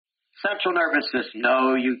Central nervous system.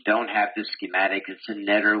 No, you don't have the schematic. It's a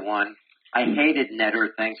Netter one. I hated Netter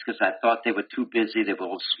things because I thought they were too busy. They were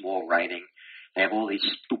all small writing. They have all these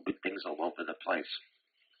stupid things all over the place.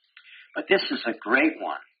 But this is a great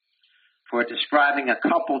one for describing a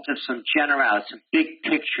couple, just some generalities, some big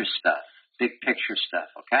picture stuff. Big picture stuff,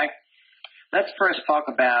 okay? Let's first talk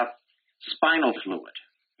about spinal fluid.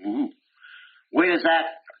 Ooh. Where does that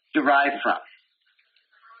derive from?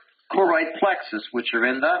 Choroid plexus, which are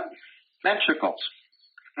in the ventricles.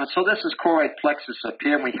 And so this is choroid plexus up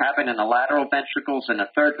here, and we have it in the lateral ventricles and the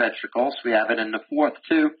third ventricles. We have it in the fourth,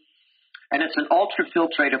 too. And it's an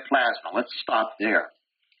ultrafiltrated plasma. Let's stop there.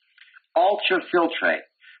 Ultrafiltrate.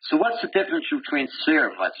 So what's the difference between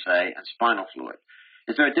serum, let's say, and spinal fluid?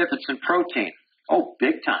 Is there a difference in protein? Oh,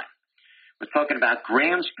 big time. We're talking about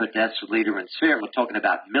grams per deciliter in serum. We're talking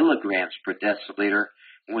about milligrams per deciliter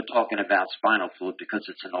when we're talking about spinal fluid because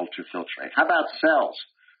it's an ultrafiltrate. How about cells?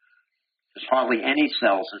 There's hardly any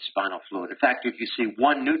cells in spinal fluid. In fact, if you see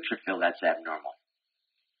one neutrophil, that's abnormal.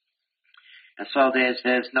 And so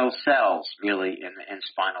there's no cells really in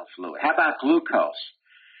spinal fluid. How about glucose?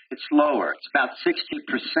 It's lower. It's about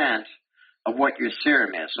 60% of what your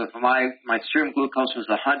serum is. So if my serum glucose was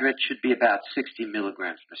 100, it should be about 60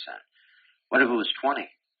 milligrams percent. What if it was 20?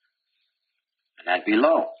 And that'd be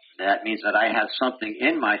low. That means that I have something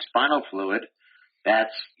in my spinal fluid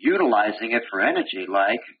that's utilizing it for energy,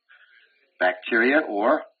 like bacteria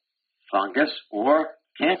or fungus or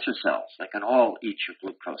cancer cells. They can all eat your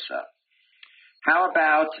glucose up. How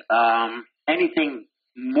about anything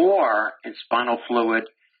more in spinal fluid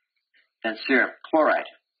than serum? Chloride.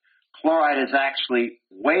 Chloride is actually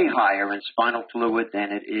way higher in spinal fluid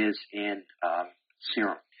than it is in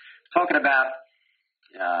serum. Talking about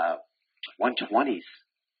 120s.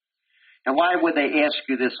 And why would they ask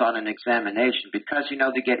you this on an examination? Because,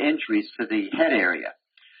 they get injuries to the head area.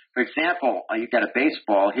 For example, you got a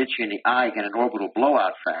baseball, hit you in the eye, get an orbital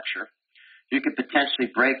blowout fracture. You could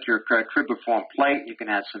potentially break your cribriform plate. You can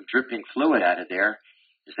have some dripping fluid out of there.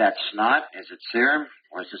 Is that snot? Is it serum?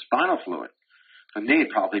 Or is it spinal fluid? For me, it'd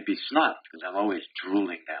probably be snot because I'm always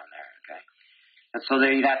drooling down there, okay? And so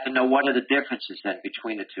then you'd have to know what are the differences then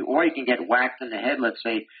between the two. Or you can get whacked in the head. Let's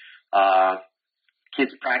say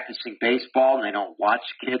kids practicing baseball and they don't watch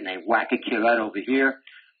the kid and they whack a kid right over here,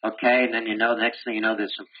 okay? And then the next thing you know,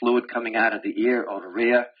 there's some fluid coming out of the ear,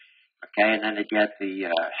 otorrhea, okay? And then they get the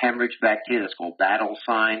hemorrhage bacteria. That's called Battle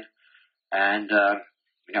sign. And,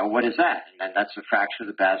 what is that? And then that's a fracture of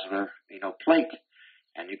the basilar, plate.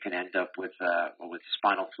 And you can end up with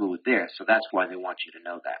spinal fluid there. So that's why they want you to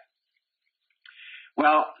know that.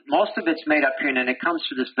 Well, most of it's made up here, and then it comes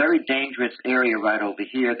to this very dangerous area right over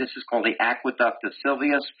here. This is called the aqueduct of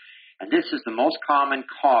Sylvius, and this is the most common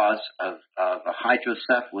cause of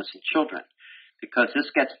hydrocephalus in children because this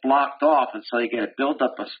gets blocked off, and so you get a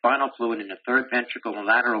buildup of spinal fluid in the third ventricle and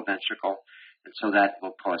lateral ventricle, and so that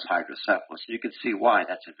will cause hydrocephalus. You can see why.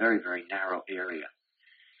 That's a very, very narrow area.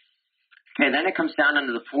 Okay, then it comes down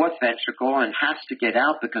into the fourth ventricle and has to get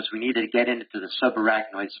out because we need to get into the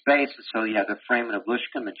subarachnoid space. And so you have the foramen of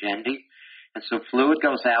Luschka, Magendie. And so fluid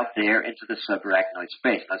goes out there into the subarachnoid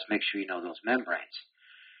space. Let's make sure you know those membranes.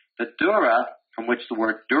 The dura, from which the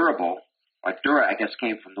word durable, or dura, I guess,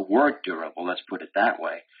 came from the word durable, let's put it that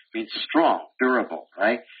way, means strong, durable,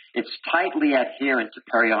 right? It's tightly adherent to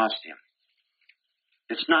periosteum.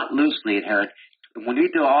 It's not loosely adherent. When we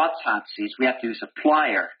do autopsies, we have to use a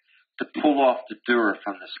plier to pull off the dura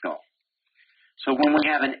from the skull. So when we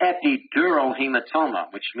have an epidural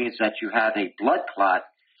hematoma, which means that you have a blood clot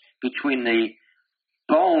between the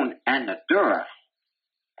bone and the dura,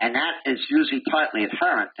 and that is usually tightly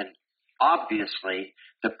adherent, and obviously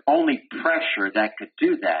the only pressure that could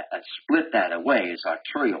do that and split that away is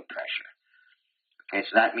arterial pressure. Okay,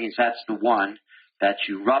 so that means that's the one that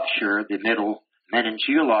you rupture the middle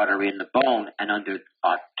meningeal artery in the bone, and under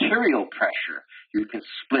arterial pressure, you can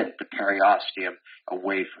split the periosteum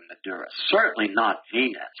away from the dura. Certainly not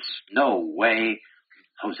venous. No way,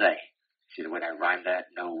 Jose. See the way I rhymed that?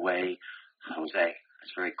 No way, Jose.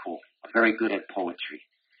 That's very cool. I'm very good at poetry.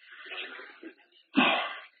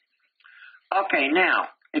 Okay, now,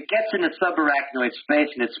 it gets in the subarachnoid space,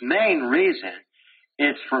 and its main reason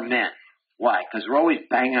is for men. Why? Because we're always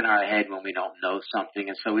banging our head when we don't know something,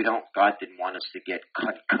 and so God didn't want us to get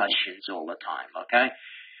concussions all the time, okay?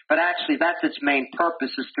 But actually, that's its main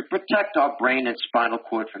purpose, is to protect our brain and spinal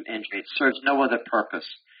cord from injury. It serves no other purpose.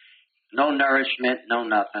 No nourishment, no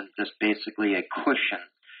nothing, just basically a cushion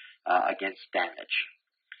against damage.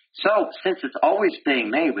 So since it's always being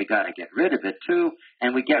made, we got to get rid of it too,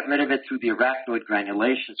 and we get rid of it through the arachnoid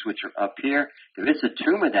granulations, which are up here. There is a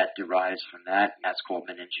tumor that derives from that, and that's called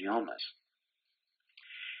meningiomas.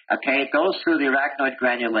 Okay, it goes through the arachnoid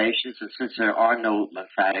granulations, and since there are no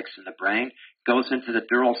lymphatics in the brain, it goes into the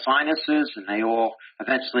dural sinuses, and they all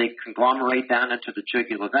eventually conglomerate down into the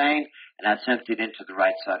jugular vein, and that's emptied into the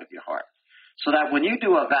right side of your heart. So that when you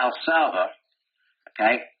do a Valsalva,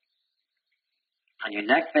 okay, and your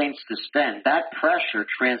neck veins distend, that pressure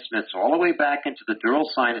transmits all the way back into the dural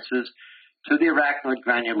sinuses, to the arachnoid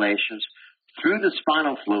granulations, through the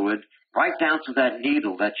spinal fluid, right down to that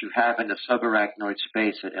needle that you have in the subarachnoid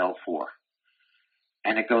space at L4.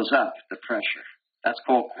 And it goes up, the pressure. That's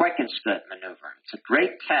called Queckenstedt maneuver. It's a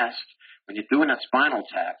great test when you're doing a spinal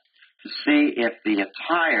tap to see if the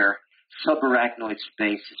entire subarachnoid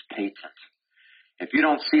space is patent. If you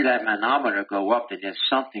don't see that manometer go up, then there's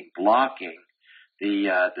something blocking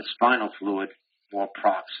the spinal fluid more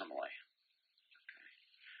proximally.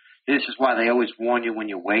 This is why they always warn you when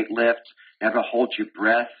you weight lift, never hold your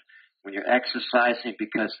breath when you're exercising,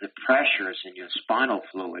 because the pressures in your spinal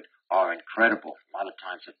fluid are incredible. A lot of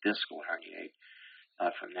times a disc will herniate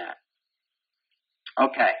from that.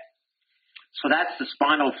 Okay, so that's the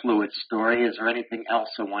spinal fluid story. Is there anything else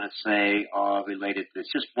I want to say related to this?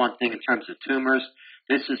 Just one thing in terms of tumors.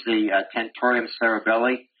 This is the tentorium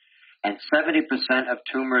cerebelli, and 70% of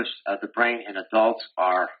tumors of the brain in adults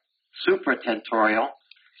are supratentorial.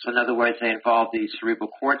 So in other words, they involve the cerebral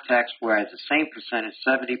cortex, whereas the same percentage,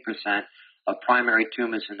 70% of primary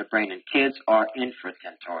tumors in the brain in kids are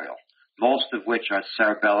infratentorial, most of which are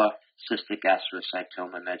cerebellar, cystic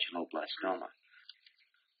astrocytoma, medulloblastoma.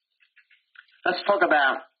 Let's talk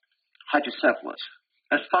about hydrocephalus.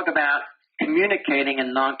 Let's talk about communicating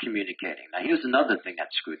and non-communicating. Now, here's another thing that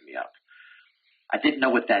screwed me up. I didn't know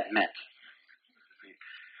what that meant.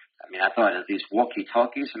 I thought of these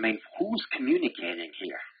walkie-talkies. Who's communicating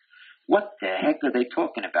here? What the heck are they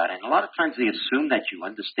talking about? And a lot of times they assume that you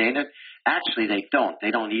understand it. Actually, they don't.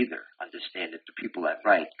 They don't either understand it, the people that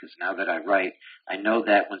write, because now that I write, I know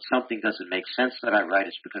that when something doesn't make sense that I write,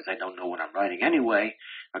 it's because I don't know what I'm writing anyway,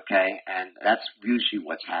 okay? And that's usually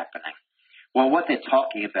what's happening. Well, what they're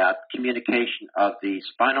talking about, communication of the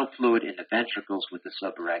spinal fluid in the ventricles with the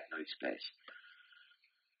subarachnoid space.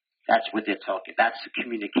 That's what they're talking. That's the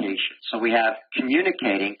communication. So we have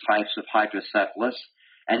communicating types of hydrocephalus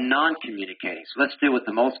and non-communicating. So let's deal with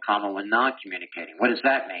the most common one, non-communicating. What does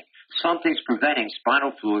that mean? Something's preventing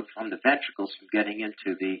spinal fluid from the ventricles from getting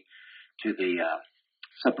into the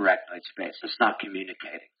subarachnoid space. It's not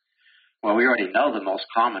communicating. Well, we already know the most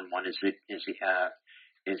common one is the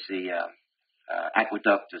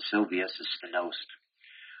aqueductus sylvius is stenosed.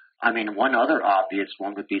 One other obvious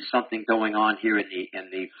one would be something going on here in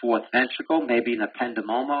the fourth ventricle, maybe an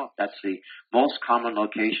ependymoma. That's the most common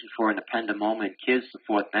location for an ependymoma in kids, the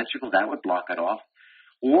fourth ventricle. That would block it off.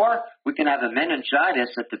 Or we can have a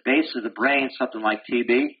meningitis at the base of the brain, something like TB.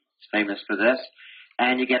 It's famous for this.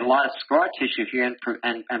 And you get a lot of scar tissue here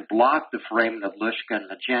and block the foramen of Luschka and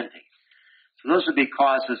Legendi. So those would be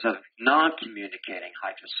causes of non-communicating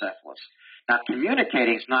hydrocephalus. Now,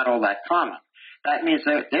 communicating is not all that common. That means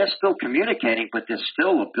they're still communicating, but there's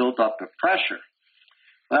still a buildup of pressure.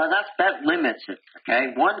 Well, that limits it,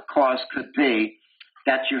 okay? One cause could be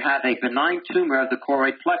that you have a benign tumor of the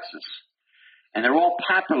choroid plexus, and they're all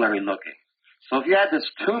papillary looking. So if you had this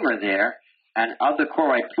tumor there and of the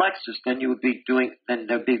choroid plexus, then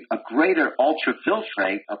there'd be a greater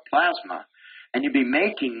ultrafiltrate of plasma, and you'd be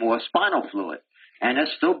making more spinal fluid. And there'd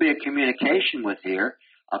still be a communication with here.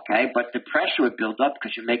 Okay, but the pressure would build up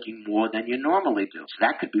because you're making more than you normally do. So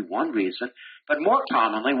that could be one reason. But more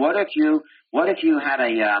commonly, what if you had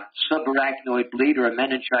a subarachnoid bleed or a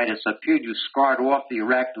meningitis up here, you scarred off the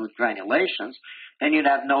arachnoid granulations, then you'd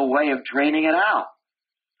have no way of draining it out.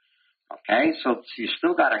 Okay, so you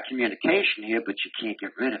still got a communication here, but you can't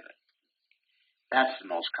get rid of it. That's the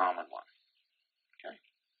most common one.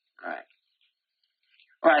 Okay,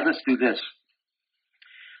 all right, let's do this.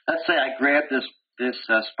 Let's say I grab this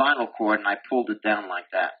spinal cord and I pulled it down like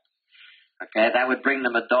that. Okay, that would bring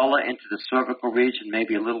the medulla into the cervical region,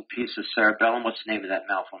 maybe a little piece of cerebellum. What's the name of that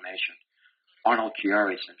malformation?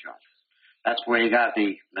 Arnold-Chiari syndrome. That's where you got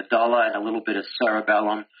the medulla and a little bit of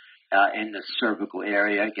cerebellum in the cervical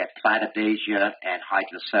area. You get platyphagia and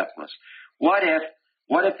hydrocephalus. What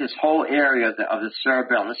if this whole area of the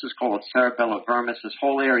cerebellum, this is called cerebellar vermis, this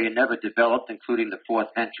whole area never developed, including the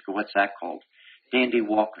fourth ventricle? What's that called?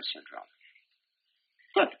 Dandy-Walker syndrome.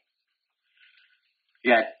 Good.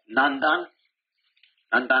 You had Nandan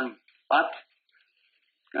Bhatt.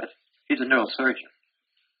 Good. He's a neurosurgeon.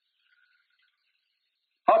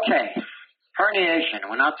 Okay, herniation.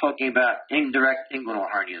 We're not talking about indirect inguinal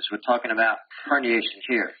hernias. We're talking about herniation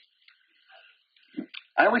here.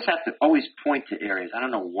 I always have to point to areas. I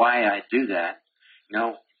don't know why I do that.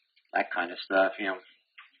 That kind of stuff.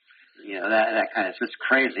 That kind of. It's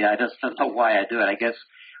crazy. I just don't know why I do it. I guess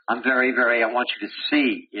I'm very, very. I want you to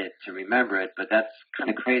see it to remember it, but that's kind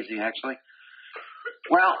of crazy, actually.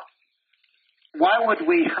 Well, why would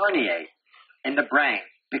we herniate in the brain?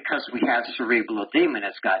 Because we have cerebral edema and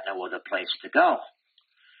it's got no other place to go.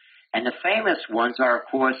 And the famous ones are, of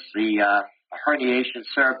course, the herniation,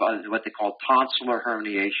 what they call tonsillar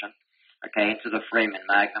herniation, okay, into the foramen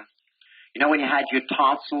magnum. When you had your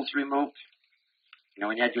tonsils removed?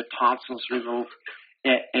 When you had your tonsils removed,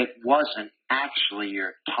 it wasn't actually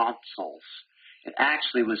your tonsils. It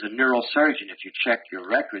actually was a neurosurgeon, if you check your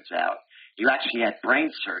records out. You actually had brain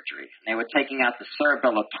surgery. And they were taking out the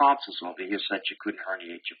cerebellar tonsils over here so that you couldn't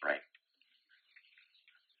herniate your brain.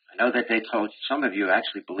 I know that they told some of you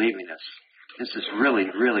actually believe me this. This is really,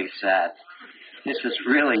 really sad. This is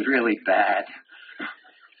really, really bad.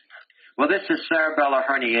 Well, this is cerebellar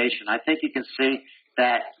herniation. I think you can see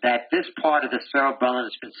that this part of the cerebellum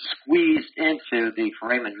has been squeezed into the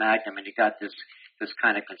foramen magnum, and you got this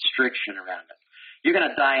kind of constriction around it. You're going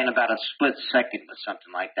to die in about a split second with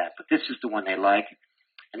something like that, but this is the one they like,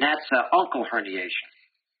 and that's uncal herniation.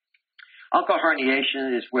 Uncal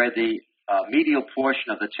herniation is where the medial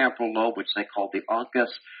portion of the temporal lobe, which they call the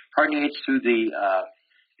uncus, herniates through the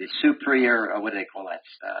superior, what do they call that?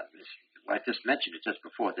 I just mentioned it just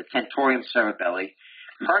before, the tentorium cerebelli,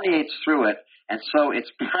 herniates through it, and so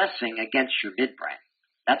it's pressing against your midbrain.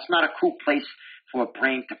 That's not a cool place for a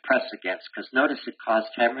brain to press against, because notice it caused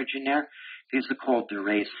hemorrhage in there. These are called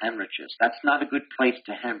Duret's hemorrhages. That's not a good place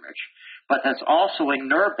to hemorrhage. But there's also a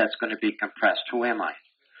nerve that's going to be compressed. Who am I?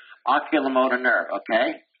 Oculomotor nerve,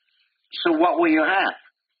 okay? So what will you have?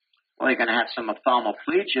 Well, you're going to have some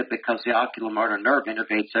ophthalmoplegia because the oculomotor nerve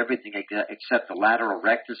innervates everything except the lateral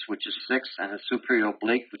rectus, which is 6, and the superior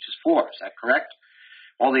oblique, which is 4. Is that correct?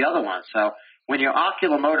 All the other ones. So when you're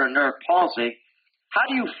oculomotor nerve palsy, how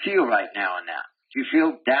do you feel right now in that? Do you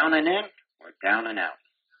feel down and in or down and out?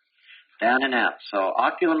 Down and out. So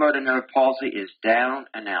oculomotor nerve palsy is down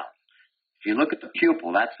and out. If you look at the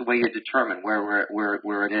pupil, that's the way you determine where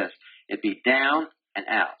it is. It'd be down and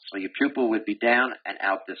out. So your pupil would be down and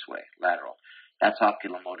out this way, lateral. That's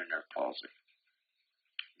oculomotor nerve palsy.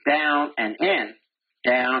 Down and in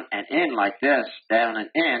like this, down and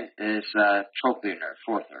in is trochlear nerve,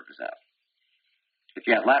 4th nerve is out. If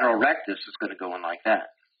you have lateral rectus, it's going to go in like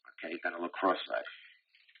that. Okay, you're going to look cross-eyed.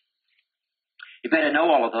 You better know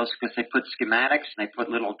all of those because they put schematics and they put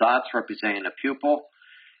little dots representing the pupil,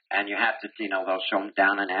 and you have to, they'll show them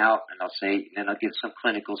down and out, and they'll say, then they'll give some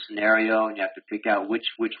clinical scenario, and you have to pick out which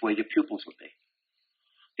way your pupils will be.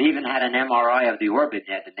 They even had an MRI of the orbit, and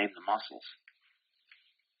they had to name the muscles.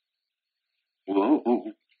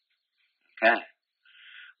 Ooh. Okay.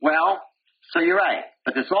 Well, so you're right,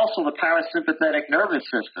 but there's also the parasympathetic nervous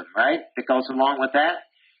system, right, that goes along with that.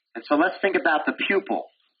 And so let's think about the pupil.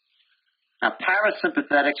 Now,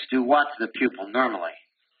 parasympathetics do what to the pupil normally?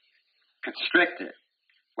 Constrict it,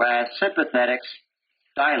 whereas sympathetics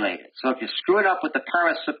dilate it. So if you screw it up with the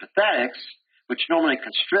parasympathetics, which normally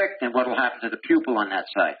constrict, then what will happen to the pupil on that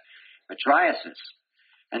side? Mydriasis.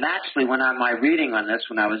 And actually, when my reading on this,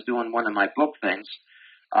 when I was doing one of my book things,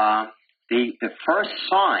 the first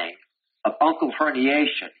sign of uncal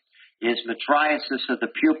herniation is mydriasis of the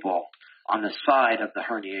pupil on the side of the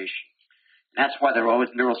herniation. And that's why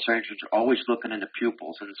neurosurgeons are always looking in the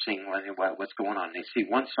pupils and seeing what's going on. They see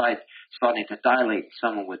one side starting to dilate,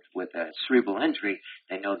 someone with a cerebral injury,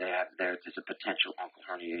 they know there's a potential uncal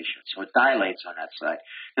herniation. So it dilates on that side.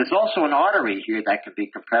 There's also an artery here that can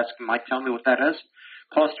be compressed. You might tell me what that is?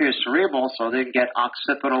 Posterior cerebral, so they can get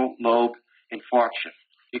occipital lobe infarction.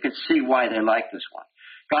 You can see why they like this one.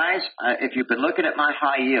 Guys, if you've been looking at my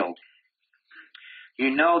high yield,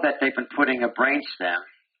 you know that they've been putting a brainstem,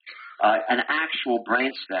 an actual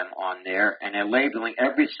brainstem on there, and they're labeling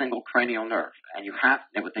every single cranial nerve.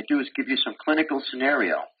 And what they do is give you some clinical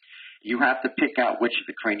scenario. You have to pick out which of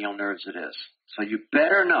the cranial nerves it is. So you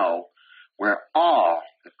better know where all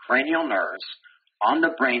the cranial nerves on the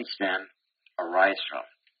brainstem arise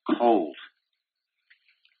from. Cold,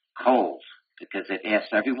 because it asks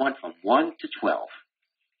everyone from 1 to 12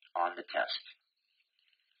 on the test.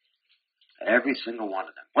 Every single one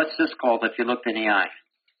of them. What's this called if you looked in the eye?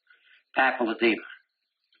 Papilledema.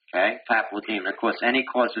 Okay, papilledema. Of course, any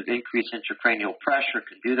cause of increased intracranial pressure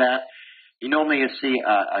can do that. You normally see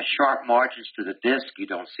sharp margins to the disc. You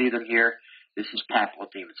don't see them here. This is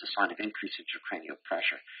papilledema. It's a sign of increased intracranial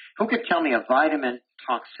pressure. Who could tell me a vitamin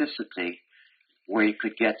toxicity where you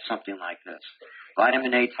could get something like this?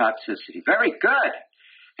 Vitamin A toxicity. Very good.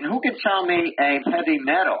 And who can tell me a heavy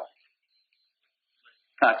metal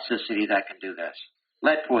toxicity that can do this?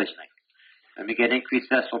 Lead poisoning. Let me get increased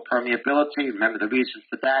vessel permeability. Remember, the reason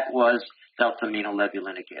for that was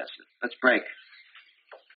delta-aminolevulinic acid. Let's break.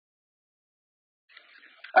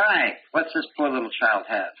 All right. What's this poor little child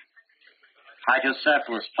have?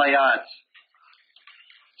 Hydrocephalus. Play odds.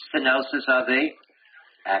 Stenosis of the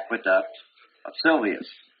aqueduct of Sylvius.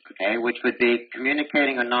 Okay, which would be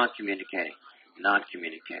communicating or non-communicating?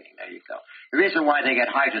 Non-communicating. There you go. The reason why they get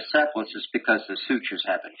hydrocephalus is because the sutures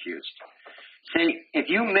have been fused. See, if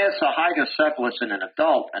you miss a hydrocephalus in an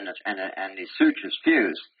adult and the sutures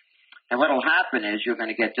fuse, and what will happen is you're going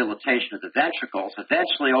to get dilatation of the ventricles.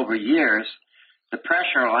 Eventually, over years, the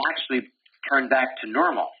pressure will actually turn back to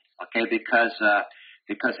normal, okay, because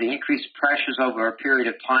the increased pressures over a period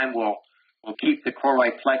of time will keep the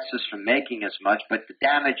choroid plexus from making as much, but the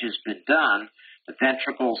damage has been done. The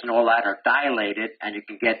ventricles and all that are dilated, and you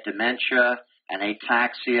can get dementia and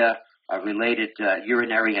ataxia, related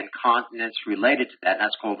urinary incontinence related to that, and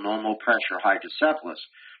that's called normal pressure hydrocephalus.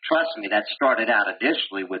 Trust me, that started out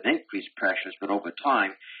initially with increased pressures, but over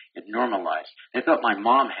time it normalized. They thought my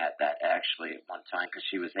mom had that actually at one time because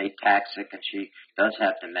she was ataxic and she does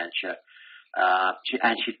have dementia.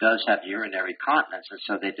 And she does have urinary continence, and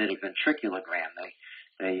so they did a ventriculogram.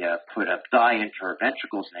 They put a dye into her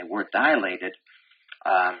ventricles, and they were dilated.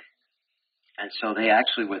 And so they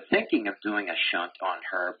actually were thinking of doing a shunt on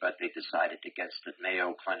her, but they decided against it.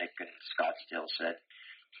 Mayo Clinic in Scottsdale said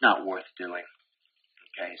it's not worth doing.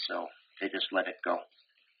 Okay, so they just let it go.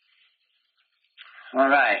 All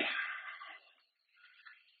right.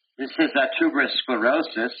 This is tuberous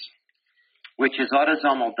sclerosis, which is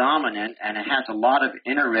autosomal dominant, and it has a lot of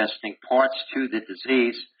interesting parts to the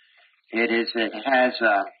disease. It has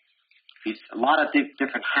a lot of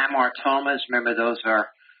different hamartomas. Remember, those are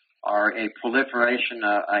a proliferation,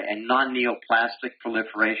 a non-neoplastic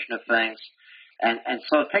proliferation of things. And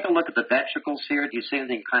so take a look at the ventricles here. Do you see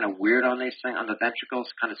anything kind of weird on these things, on the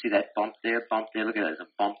ventricles? Kind of see that bump there, bump there. Look at it, there's a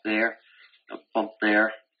bump there, a bump there,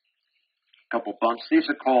 a couple bumps. These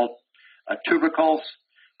are called tubercles.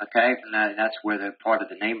 Okay, and that's where the part of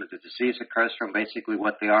the name of the disease occurs from. Basically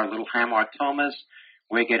what they are, little hamartomas,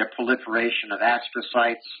 where you get a proliferation of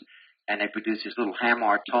astrocytes, and they produce these little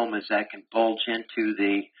hamartomas that can bulge into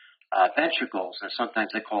the ventricles, and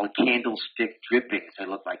sometimes they call it candlestick drippings. They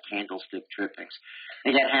look like candlestick drippings.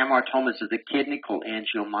 They get hamartomas of the kidney called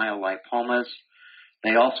angiomyolipomas.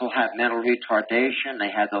 They also have mental retardation. They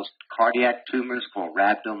have those cardiac tumors called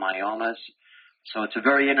rhabdomyomas. So it's a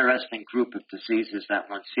very interesting group of diseases that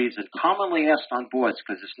one sees, and commonly asked on boards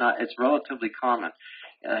because it's relatively common.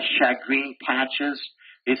 Shagreen patches.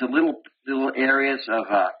 These are little areas of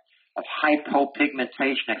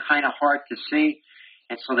hypopigmentation. They're kind of hard to see,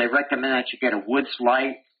 and so they recommend that you get a Woods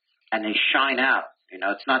light and they shine out. You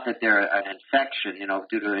know, it's not that they're an infection, you know,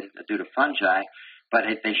 due to fungi, but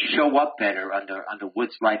they show up better under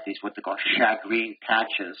Woods light. These what they call shagreen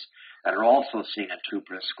patches that are also seen in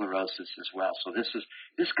tuberous sclerosis as well. So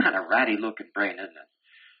this kind of ratty looking brain, isn't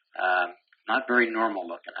it? Not very normal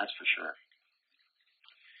looking, that's for sure.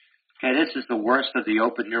 Okay, this is the worst of the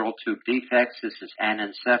open neural tube defects. This is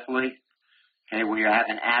anencephaly. Okay, where you have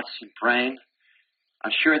an absent brain.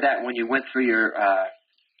 I'm sure that when you went through your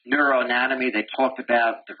neuroanatomy, they talked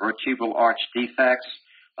about the vertebral arch defects,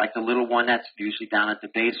 like the little one that's usually down at the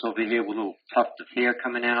base over here with a little tuft of hair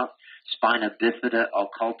coming out, spina bifida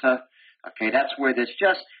occulta. Okay, that's where there's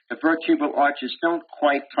just the vertebral arches don't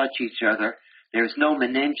quite touch each other. There's no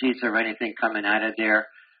meninges or anything coming out of there.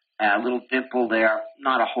 A little dimple there,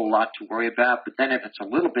 not a whole lot to worry about. But then if it's a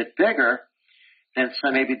little bit bigger, then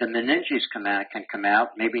so maybe the meninges can come out.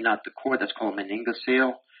 Maybe not the cord, that's called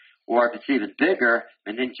meningocele. Or if it's even bigger,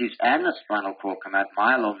 meninges and the spinal cord come out,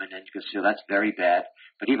 myelomeningocele. That's very bad.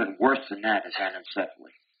 But even worse than that is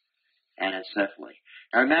anencephaly. Anencephaly.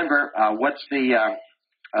 Now remember, what's the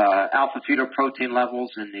alpha-fetoprotein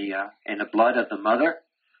levels in the blood of the mother?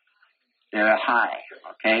 They're high.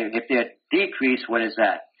 Okay. If they're decreased, what is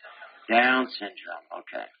that? Down syndrome.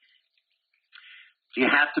 Okay. Do you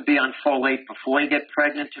have to be on folate before you get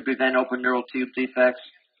pregnant to prevent open neural tube defects?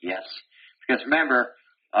 Yes. Because remember,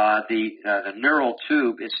 the neural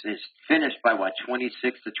tube is finished by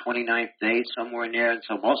 26th to 29th day, somewhere in there. And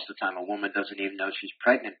so most of the time a woman doesn't even know she's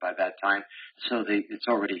pregnant by that time. So it's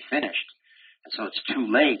already finished. And so it's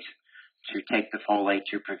too late to take the folate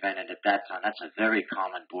to prevent it at that time. That's a very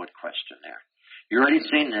common board question there. You've already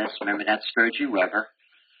seen this. Remember, that's Sturgey Weber.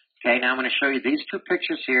 Okay, now I'm going to show you these two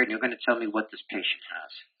pictures here, and you're going to tell me what this patient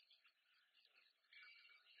has.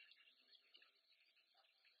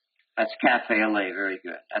 That's cafe au lait, very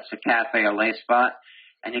good. That's a cafe au lait spot.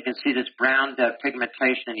 And you can see this brown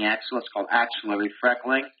pigmentation in the axilla. It's called axillary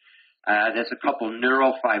freckling. There's a couple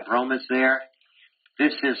neurofibromas there.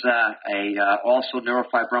 This is also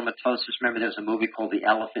neurofibromatosis. Remember, there's a movie called The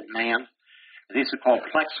Elephant Man. These are called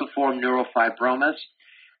plexiform neurofibromas.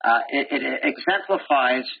 It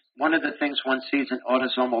exemplifies one of the things one sees in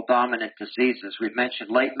autosomal dominant diseases. We've mentioned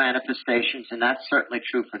late manifestations, and that's certainly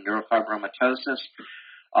true for neurofibromatosis.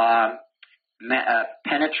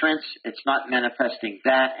 Penetrance, it's not manifesting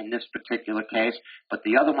that in this particular case, but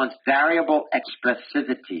the other one's variable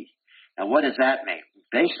expressivity. Now, what does that mean?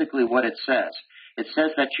 Basically what it says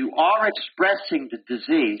that you are expressing the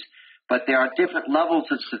disease, but there are different levels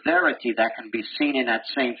of severity that can be seen in that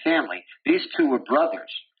same family. These two were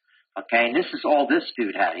brothers, okay, and this is all this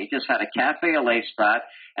dude had. He just had a cafe au lait spot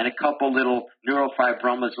and a couple little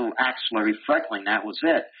neurofibromas, little axillary freckling. That was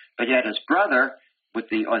it. But yet his brother, with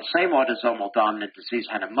the same autosomal dominant disease,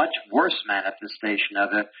 had a much worse manifestation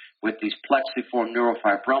of it with these plexiform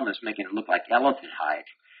neurofibromas, making it look like elephant hide.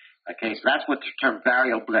 Okay, so that's what the term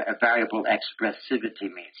variable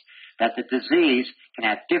expressivity means, that the disease can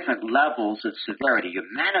have different levels of severity. You're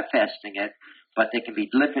manifesting it, but they can be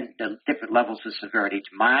different levels of severity. It's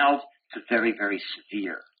mild to very, very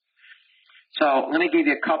severe. So let me give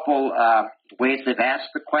you a couple ways they've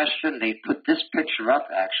asked the question. They put this picture up,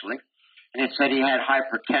 actually. And it said he had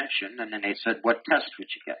hypertension, and then they said, what test would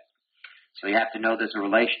you get? So you have to know there's a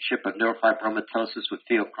relationship of neurofibromatosis with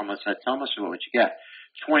pheochromocytomas, so what would you get?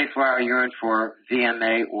 24-hour urine for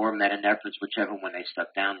VMA or metanephritis, whichever one they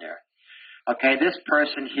stuck down there. Okay, this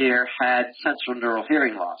person here had central neural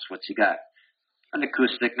hearing loss. What's he got? An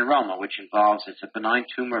acoustic neuroma, which involves, it's a benign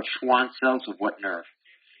tumor of Schwann cells of what nerve?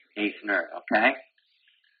 Eighth nerve, okay?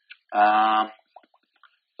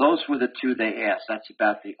 Those were the two they asked. That's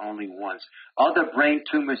about the only ones. Other brain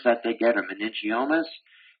tumors that they get are meningiomas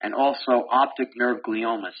and also optic nerve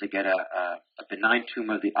gliomas. They get a benign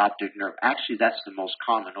tumor of the optic nerve. Actually, that's the most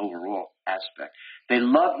common overall aspect. They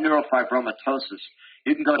love neurofibromatosis.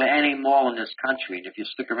 You can go to any mall in this country, and if you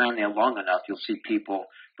stick around there long enough, you'll see people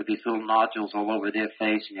with these little nodules all over their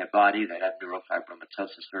face and their body that have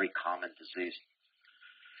neurofibromatosis. Very common disease.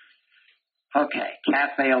 Okay,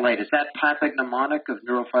 cafe au lait. Is that pathognomonic of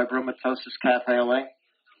neurofibromatosis, cafe au lait?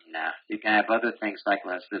 Nah. You can have other things like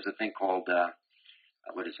this. There's a thing called,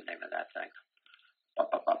 what is the name of that thing?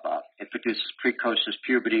 It produces precocious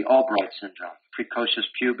puberty, Albright syndrome, precocious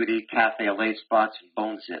puberty, cafe au lait spots, and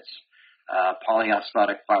bone zits,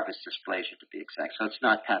 polyostotic fibrous dysplasia to be exact. So it's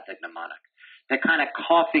not pathognomonic. They're kind of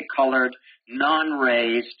coffee-colored,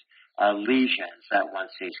 non-raised, lesions that one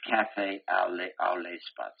sees, cafe au lait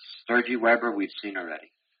spots. Sturgey Weber, we've seen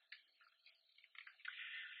already.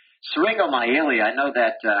 Syringomyelia, I know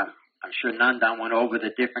that I'm sure Nandan went over the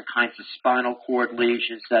different kinds of spinal cord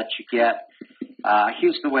lesions that you get.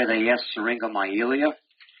 Here's the way they ask syringomyelia.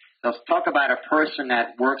 They'll talk about a person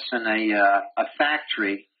that works in a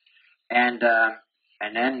factory, and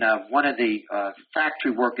then one of the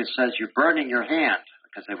factory workers says, "You're burning your hand,"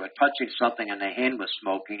 because they were touching something and their hand was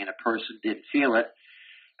smoking and a person didn't feel it,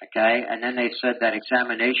 okay? And then they said that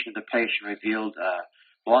examination of the patient revealed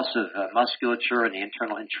loss of musculature in the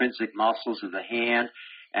internal intrinsic muscles of the hand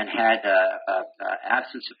and had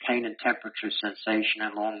absence of pain and temperature sensation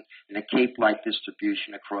along in a cape-like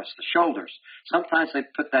distribution across the shoulders. Sometimes they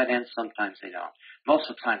put that in, sometimes they don't. Most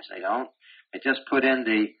of the times they don't. They just put in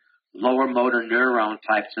the lower motor neuron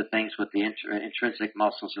types of things with the intrinsic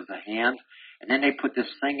muscles of the hand. And then they put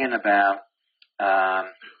this thing in about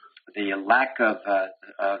the lack of,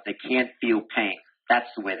 they can't feel pain. That's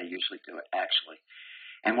the way they usually do it, actually.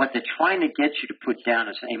 And what they're trying to get you to put down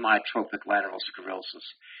is amyotrophic lateral sclerosis.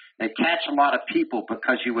 They catch a lot of people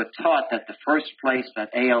because you were taught that the first place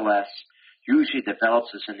that ALS usually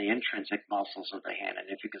develops is in the intrinsic muscles of the hand. And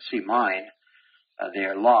if you can see mine,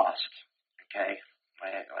 they're lost, okay?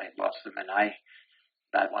 I lost them, and I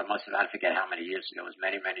must have, I forget how many years ago. It was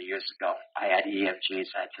many, many years ago. I had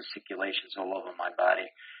EMGs, I had fasciculations all over my body,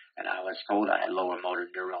 and I was told I had lower motor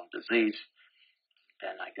neuron disease.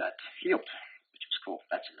 Then I got healed, which was cool.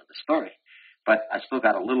 That's another story. But I still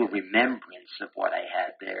got a little remembrance of what I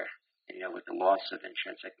had there, with the loss of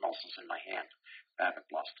intrinsic muscles in my hand. I haven't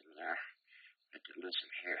lost them there. I did lose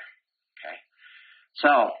them here. Okay.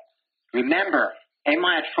 So, remember,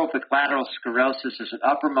 amyotrophic lateral sclerosis is an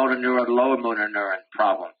upper motor neuron, lower motor neuron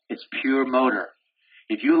problem. It's pure motor.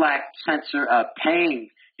 If you lack pain,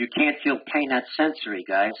 you can't feel pain. That's sensory,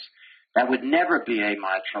 guys. That would never be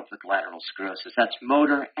amyotrophic lateral sclerosis. That's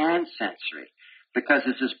motor and sensory, because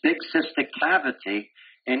there's this big cystic cavity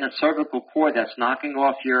in the cervical cord that's knocking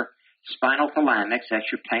off your spinal thalamics,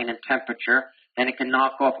 that's your pain and temperature, and it can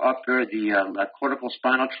knock off upper the cortical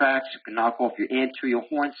spinal tracts, it can knock off your anterior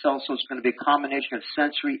horn cells, so it's going to be a combination of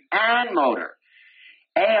sensory and motor.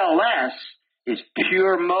 ALS is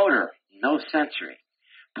pure motor, no sensory.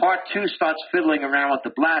 Part 2 starts fiddling around with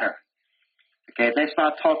the bladder. Okay, they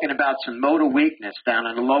start talking about some motor weakness down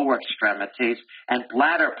in the lower extremities and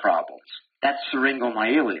bladder problems. That's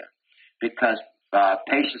syringomyelia, because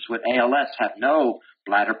patients with ALS have no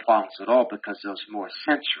bladder problems at all because those more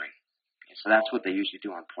sensory. Okay, so that's what they usually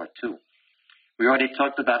do on part 2. We already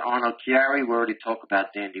talked about Arnold Chiari. We already talked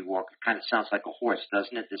about Dandy Walker. Kind of sounds like a horse,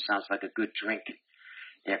 doesn't it? This sounds like a good drink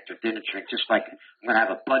after dinner drink. Just like I'm going to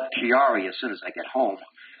have a Bud Chiari as soon as I get home.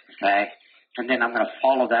 Okay? And then I'm going to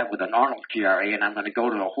follow that with an Arnold Chiari, and I'm going to go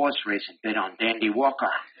to a horse race and bid on Dandy Walker.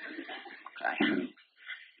 Okay.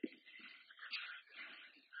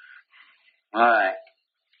 All right.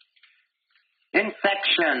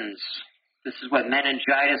 Infections. This is what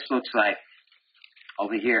meningitis looks like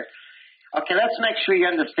over here. Okay, let's make sure you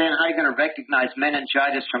understand how you're going to recognize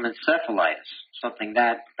meningitis from encephalitis, something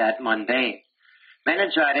that mundane.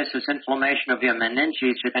 Meningitis is inflammation of your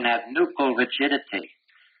meninges. You're going to have nuchal rigidity.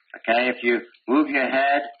 Okay, if you move your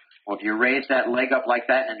head or if you raise that leg up like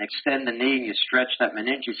that and extend the knee and you stretch that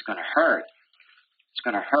meninges, it's going to hurt. It's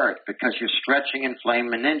going to hurt because you're stretching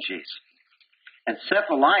inflamed meninges.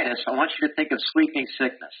 Encephalitis, I want you to think of sleeping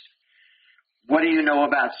sickness. What do you know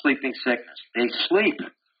about sleeping sickness? They sleep.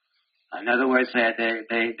 In other words,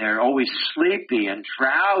 they're always sleepy and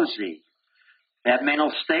drowsy. They have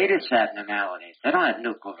mental status abnormalities. They don't have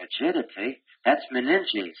nuchal rigidity. That's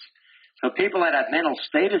meninges. So people that have mental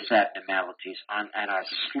status abnormalities and are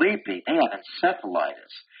sleepy, they have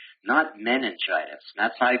encephalitis, not meningitis. And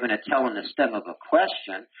that's how you're going to tell in the stem of a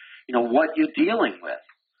question, what you're dealing with.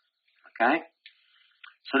 Okay?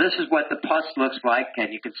 So this is what the pus looks like,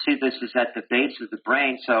 and you can see this is at the base of the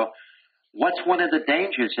brain. So what's one of the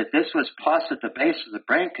dangers? If this was pus at the base of the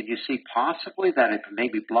brain, could you see possibly that it could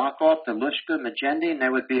maybe block off the Luschka Magendie, and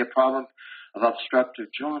there would be a problem of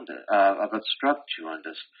obstructive jaundice,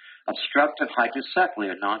 obstructive hydrocephaly,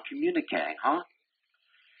 or non-communicating, huh?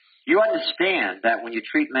 You understand that when you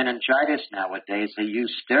treat meningitis nowadays, they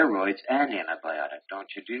use steroids and antibiotic,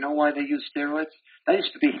 don't you? Do you know why they use steroids? That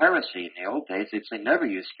used to be heresy in the old days. They'd say never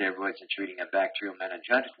use steroids in treating a bacterial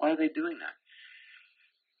meningitis. Why are they doing that?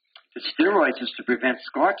 The steroids is to prevent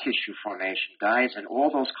scar tissue formation, guys, and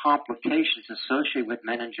all those complications associated with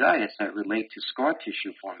meningitis that relate to scar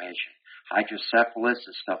tissue formation, hydrocephalus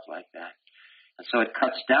and stuff like that. And so it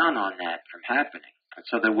cuts down on that from happening. And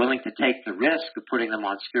so they're willing to take the risk of putting them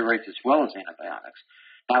on steroids as well as antibiotics.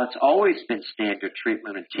 Now, it's always been standard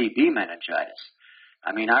treatment in TB meningitis.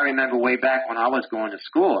 I mean, I remember way back when I was going to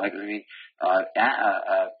school,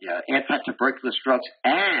 antituberculous drugs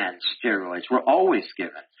and steroids were always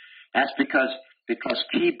given. That's because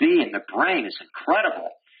TB in the brain is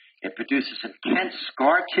incredible. It produces intense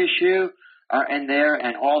scar tissue in there,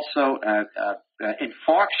 and also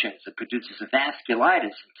infarctions. It produces a vasculitis.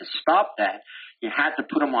 And to stop that, you had to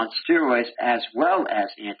put them on steroids as well as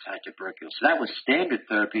antituberculous. So that was standard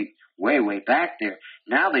therapy way, way back there.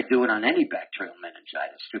 Now they do it on any bacterial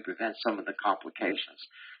meningitis to prevent some of the complications.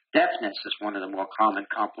 Deafness is one of the more common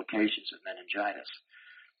complications of meningitis.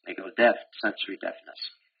 They go deaf, sensory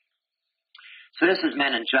deafness. So this is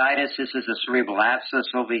meningitis. This is a cerebral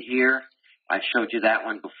abscess over here. I showed you that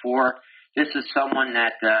one before. This is someone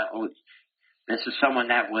that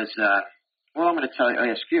was, I'm going to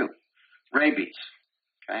ask you, rabies.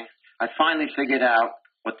 Okay, I finally figured out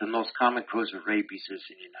what the most common cause of rabies is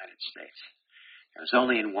in the United States. It was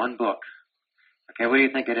only in one book. Okay, what do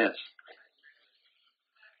you think it is?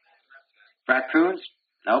 Raccoons?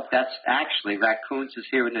 Nope, that's actually, raccoons is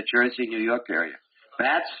here in the Jersey, New York area.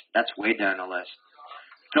 Bats? That's way down the list.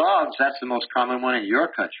 Dogs? That's the most common one in your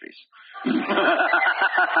countries. Not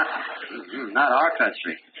our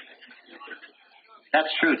country.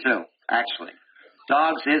 That's true, too, actually.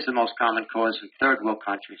 Dogs is the most common cause in third world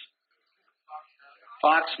countries.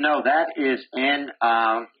 Fox? No, that is in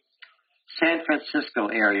San Francisco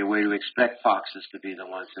area where you expect foxes to be the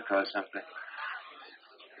ones to cause something.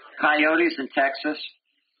 Coyotes in Texas.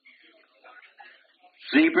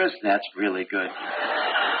 Zebras? That's really good.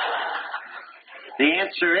 The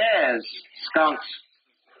answer is skunks.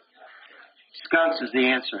 Skunks is the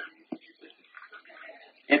answer.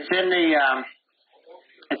 It's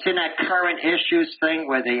in that current issues thing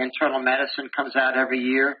where the internal medicine comes out every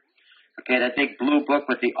year. Okay, that big blue book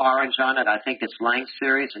with the orange on it, I think it's Lang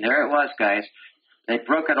series, and there it was, guys. They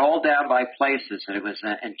broke it all down by places, and it was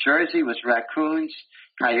in Jersey, it was raccoons,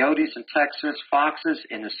 coyotes in Texas, foxes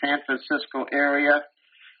in the San Francisco area.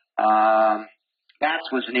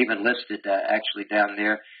 Bats wasn't even listed actually down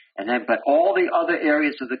there, and then but all the other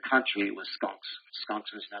areas of the country was skunks.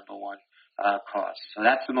 Skunks was number one cause. So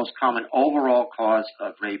that's the most common overall cause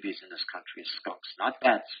of rabies in this country is skunks, not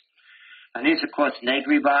bats. And these, of course,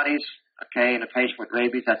 Negri bodies. Okay, in a patient with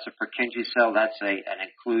rabies, that's a Purkinje cell. That's an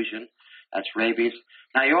inclusion. That's rabies.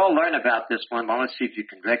 Now, you all learn about this one, but I want to see if you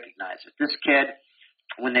can recognize it. This kid,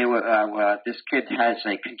 this kid has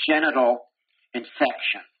a congenital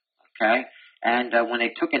infection, okay? And when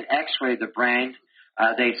they took an X-ray of the brain,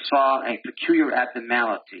 they saw a peculiar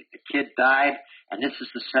abnormality. The kid died, and this is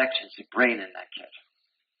the sections of brain in that kid.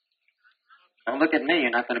 Don't look at me.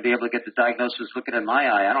 You're not going to be able to get the diagnosis looking at my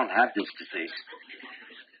eye. I don't have this disease.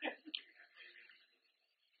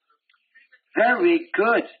 Very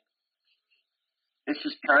good. This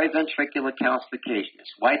is periventricular calcification.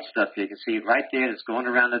 It's white stuff here. You can see it right there. It's going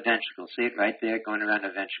around the ventricles. See it right there, going around the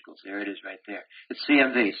ventricles. There it is right there. It's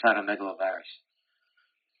CMV, cytomegalovirus.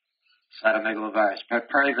 Cytomegalovirus.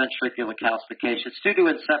 Periventricular calcification. It's due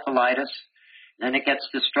to encephalitis. Then it gets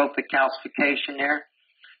dystrophic calcification there.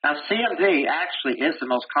 Now, CMV actually is the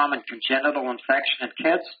most common congenital infection in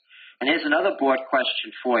kids. And here's another board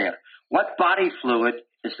question for you. What body fluid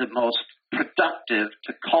is the most productive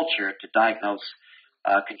to culture to diagnose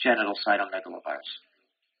congenital cytomegalovirus?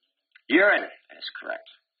 Urine is correct.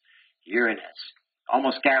 Urine is.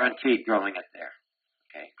 Almost guaranteed growing it there.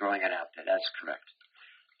 Okay, growing it out there. That's correct.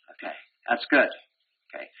 Okay, that's good.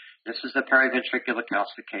 Okay, this is the periventricular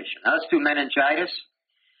calcification. Now let's do meningitis.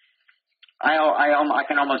 I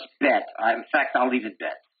can almost bet. In fact, I'll even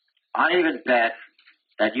bet. I'll even bet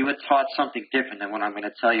that you were taught something different than what I'm going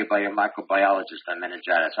to tell you by your microbiologist on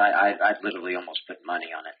meningitis. I'd literally almost put money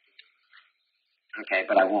on it. Okay,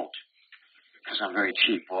 but I won't, because I'm very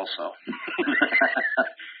cheap also.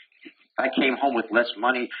 If I came home with less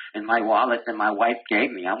money in my wallet than my wife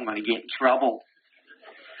gave me, I'm going to get in trouble.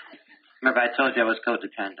 Remember, I told you I was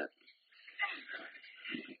codependent.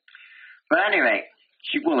 But anyway,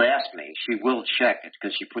 she will ask me. She will check it,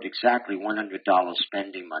 because she put exactly $100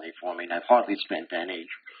 spending money for me, and I've hardly spent any.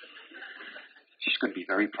 She's going to be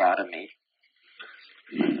very proud of me.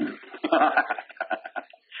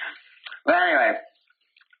 Well, anyway,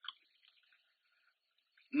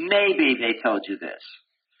 maybe they told you this.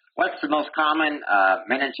 What's the most common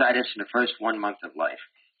meningitis in the first 1 month of life?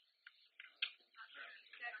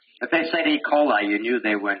 If they said E. coli, you knew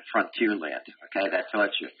they were in frontier land. Okay, that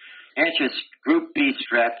taught you. Answer is Group B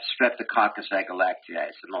strep, Streptococcus agalactiae.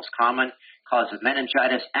 It's the most common cause of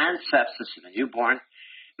meningitis and sepsis in a newborn.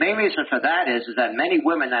 Main reason for that is that many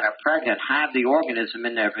women that are pregnant have the organism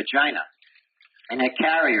in their vagina, and they're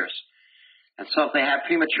carriers. And so if they have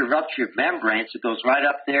premature rupture of membranes, it goes right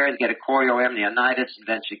up there and get a chorioamnionitis, and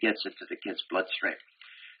eventually gets into the kid's bloodstream.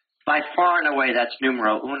 By far and away, that's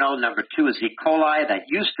numero uno. Number two is E. coli. That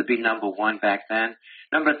used to be number one back then.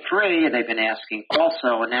 Number three, they've been asking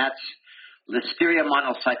also, and that's Listeria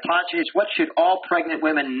monocytogenes. What should all pregnant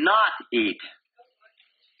women not eat?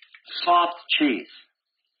 Soft cheese.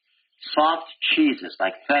 Soft cheeses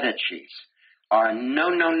like feta cheese are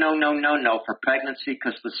no for pregnancy,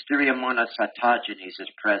 because Listeria monocytogenes is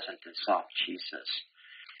present in soft cheeses.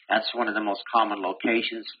 That's one of the most common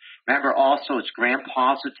locations. Remember also it's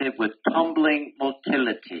gram-positive with tumbling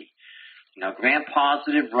motility. You know,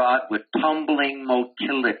 gram-positive rod with tumbling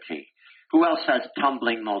motility. Who else has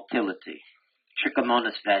tumbling motility?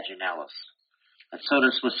 Trichomonas vaginalis. And so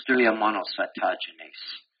does Listeria monocytogenes.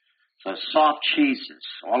 So soft cheeses,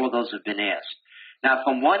 all of those have been asked. Now,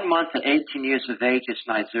 from 1 month to 18 years of age, it's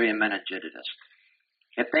Neisseria meningitidis.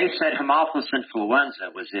 If they said Haemophilus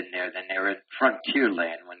influenza was in there, then they were in frontier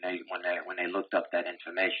land when they looked up that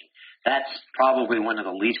information. That's probably one of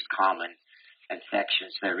the least common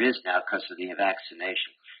infections there is now because of the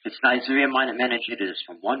vaccination. It's Neisseria meningitidis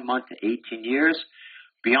from 1 month to 18 years.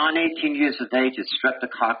 Beyond 18 years of age, it's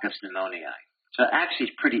Streptococcus pneumoniae. So actually,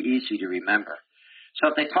 it's pretty easy to remember. So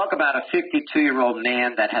if they talk about a 52-year-old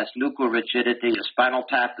man that has nuchal rigidity, the spinal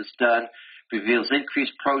tap is done, reveals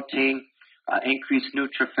increased protein, increased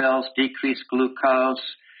neutrophils, decreased glucose,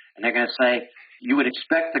 and they're going to say, you would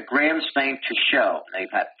expect the gram stain to show. They've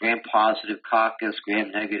had gram-positive coccus,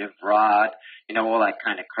 gram-negative rod, you know, all that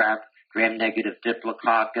kind of crap, gram-negative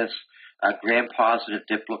diplococcus, gram-positive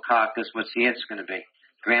diplococcus. What's the answer going to be?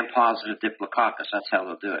 Gram-positive diplococcus. That's how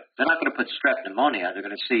they'll do it. They're not going to put strep pneumonia. They're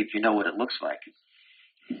going to see if you know what it looks like.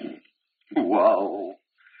 Whoa.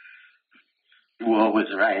 Wool was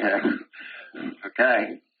right.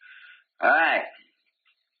 Okay. All right.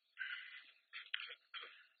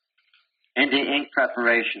 Into ink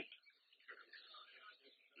preparation.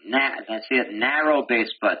 See it? Narrow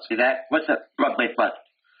base bud. See that? What's a broad base bud?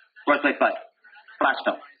 Broad base bud.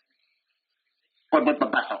 Blasto.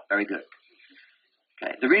 Blasto. Very good.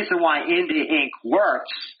 Okay. The reason why India ink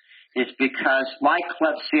works is because, like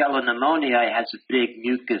Klebsiella pneumoniae has a big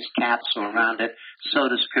mucus capsule around it, so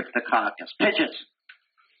does Cryptococcus. Pigeons.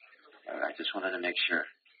 All right. Just wanted to make sure.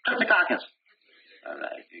 Cryptococcus. All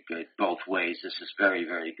right, you're good both ways. This is very,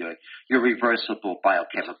 very good. Your reversible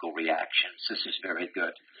biochemical reactions. This is very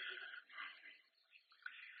good.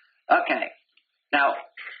 Okay. Now,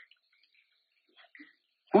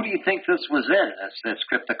 who do you think this was in, this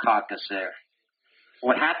Cryptococcus there?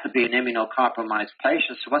 Would have to be an immunocompromised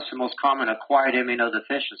patient. So what's the most common acquired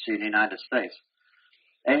immunodeficiency in the United States?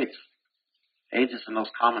 AIDS. AIDS is the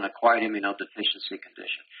most common acquired immunodeficiency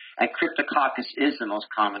condition. And Cryptococcus is the most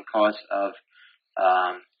common cause of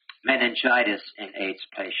meningitis in AIDS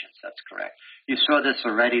patients. That's correct. You saw this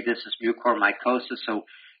already. This is mucormycosis. So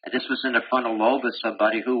this was in the frontal lobe of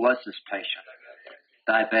somebody. Who was this patient?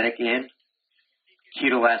 Diabetic in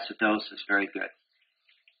ketoacidosis. Very good.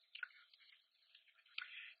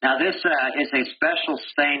 Now, this is a special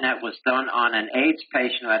stain that was done on an AIDS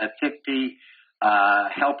patient who had a 50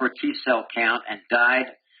 helper T cell count and died.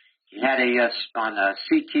 He had on a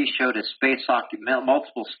CT showed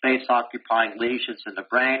multiple space-occupying lesions in the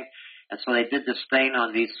brain, and so they did the stain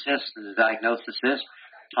on these cysts, and the diagnosis is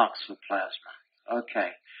toxoplasma. Okay.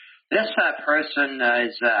 This person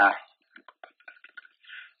is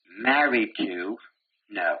married to,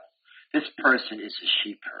 no, this person is a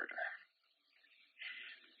sheep herder.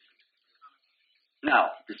 No,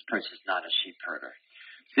 this person is not a sheep herder.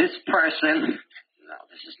 This person, no,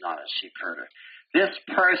 this is not a sheep herder. This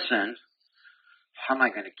person, how am I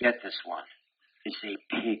going to get this one, is a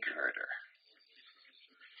pig herder.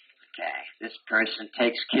 Okay, this person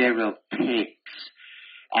takes care of pigs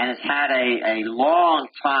and has had a long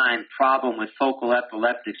time problem with focal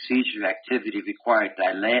epileptic seizure activity required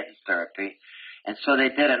dilatant therapy. And so they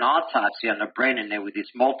did an autopsy on the brain, and there were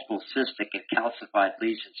these multiple cystic and calcified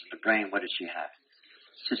lesions in the brain. What did she have?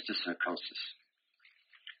 Cysticercosis.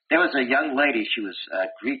 There was a young lady, she was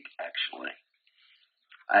Greek actually,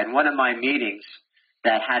 in one of my meetings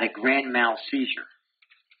that had a grand mal seizure.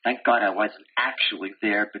 Thank God I wasn't actually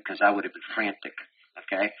there because I would have been frantic,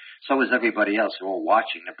 okay? So was everybody else. They were all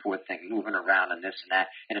watching the poor thing moving around and this and that.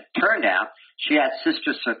 And it turned out she had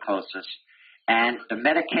cysticercosis, and the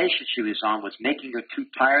medication she was on was making her too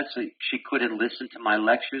tired so she couldn't listen to my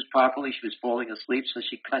lectures properly. She was falling asleep, so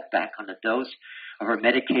she cut back on the dose of her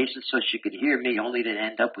medication so she could hear me, only to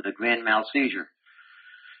end up with a grand mal seizure.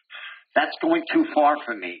 That's going too far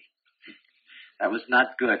for me. That was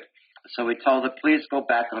not good. So we told her, please go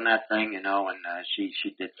back on that thing, and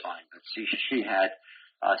she did fine. But she had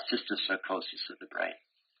cysticercosis of the brain.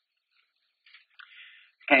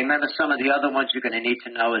 Okay, remember some of the other ones you're going to need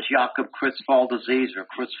to know is Jakob-Creutzfeldt disease or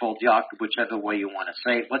Creutzfeldt-Jakob, whichever way you want to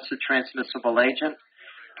say it. What's the transmissible agent?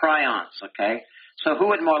 Prions, okay? So who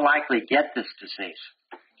would more likely get this disease?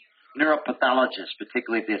 Neuropathologists,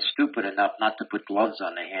 particularly if they're stupid enough not to put gloves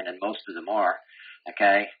on their hand, and most of them are,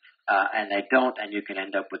 okay? And they don't, and you can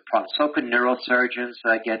end up with problems. So can neurosurgeons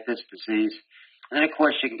get this disease. And then, of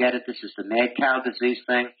course, you can get it. This is the mad cow disease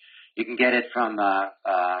thing. You can get it from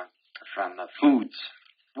foods.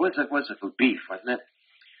 What's it food? Beef, wasn't it?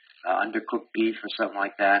 Undercooked beef or something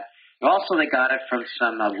like that. Also, they got it from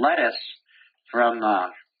some lettuce from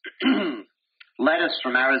lettuce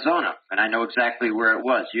from Arizona, and I know exactly where it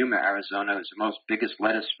was. Yuma, Arizona is the most biggest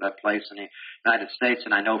lettuce place in the United States,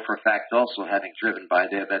 and I know for a fact also, having driven by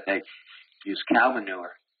there, that they use cow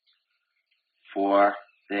manure for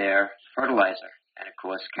their fertilizer. And of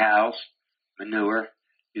course, cows, manure,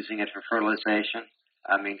 using it for fertilization.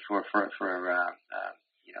 I mean, for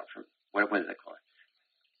what is it called?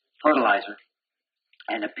 Fertilizer.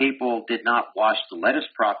 And the people did not wash the lettuce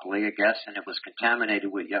properly, I guess, and it was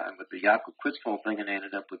contaminated with the Jakob-Creutzfeldt thing, and they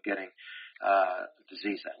ended up with getting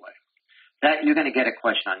disease that way. That you're going to get a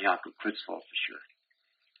question on Jakob-Creutzfeldt for sure.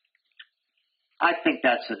 I think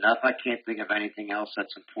that's enough. I can't think of anything else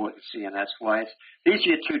that's important CNS-wise. These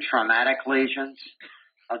are your two traumatic lesions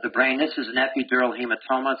of the brain. This is an epidural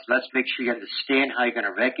hematoma, so let's make sure you understand how you're going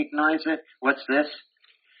to recognize it. What's this?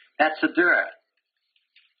 That's a dura.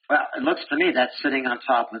 Well, it looks to me that's sitting on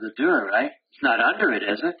top of the dura, right? It's not under it,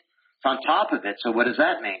 is it? It's on top of it. So what does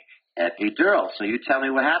that mean? Epidural. So you tell me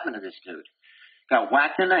what happened to this dude. Got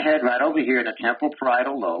whacked in the head right over here in the temporal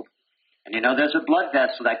parietal lobe. And you know there's a blood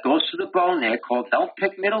vessel that goes to the bone there called, don't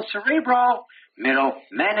pick middle cerebral, middle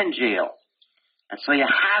meningeal. And so you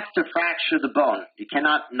have to fracture the bone. You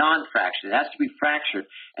cannot non-fracture. It has to be fractured.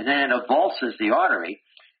 And then it avulses the artery.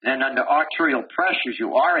 And then under arterial pressures,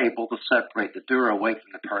 you are able to separate the dura away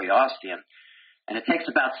from the periosteum. And it takes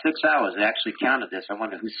about 6 hours. They actually counted this. I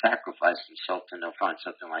wonder who sacrificed himself, and they'll find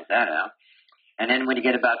something like that out. And then when you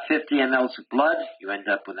get about 50 mLs of blood, you end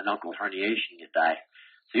up with an uncal herniation. You die.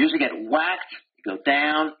 So you usually get whacked. You go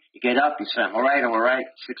down. You get up. You say, I'm all right, I'm all right.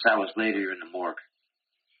 6 hours later, you're in the morgue.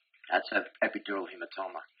 That's epidural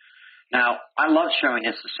hematoma. Now, I love showing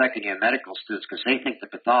this to second-year medical students because they think the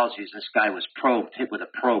pathology is this guy was hit with a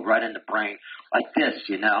probe right in the brain, like this,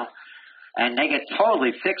 you know, and they get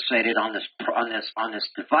totally fixated on this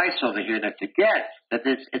device over here that forget that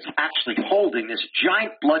it's actually holding this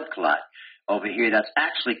giant blood clot over here that's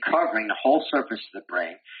actually covering the whole surface of the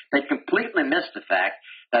brain. They completely miss the fact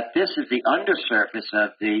that this is the undersurface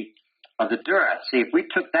of the dura. See, if we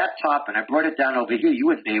took that top and I brought it down over here, you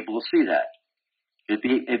wouldn't be able to see that.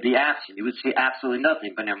 It'd be absent. You would see absolutely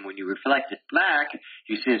nothing. But then when you reflect it back,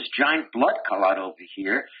 you see this giant blood clot over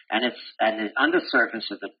here, and the undersurface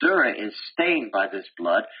of the dura is stained by this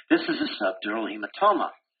blood. This is a subdural hematoma.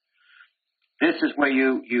 This is where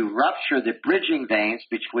you rupture the bridging veins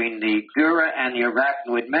between the dura and the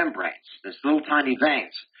arachnoid membranes. There's little tiny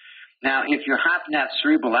veins. Now, if you happen to have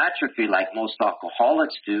cerebral atrophy like most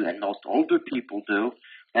alcoholics do and most older people do,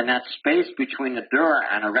 then that space between the dura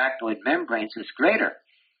and arachnoid membranes is greater.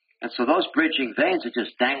 And so those bridging veins are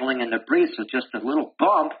just dangling in the breeze. So just a little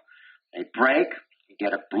bump, they break, you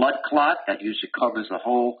get a blood clot that usually covers the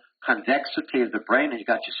whole convexity of the brain, and you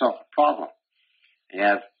got yourself a problem. You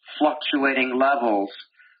have fluctuating levels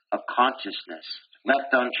of consciousness.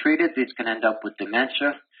 Left untreated, these can end up with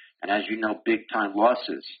dementia, and as you know, big-time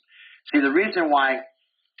losses. See, the reason why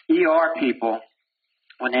ER people,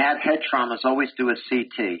 when they have head traumas, always do a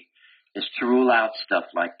CT is to rule out stuff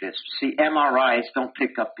like this. See, MRIs don't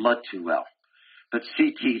pick up blood too well, but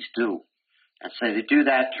CTs do. And so they do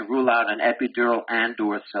that to rule out an epidural and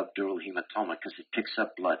or subdural hematoma because it picks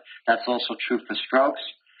up blood. That's also true for strokes,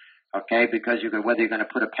 okay, because whether you're going to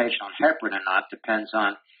put a patient on heparin or not depends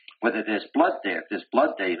on whether there's blood there. If there's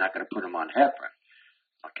blood there, you're not going to put them on heparin.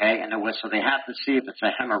 Okay, so they have to see if it's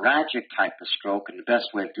a hemorrhagic type of stroke, and the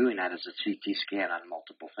best way of doing that is a CT scan on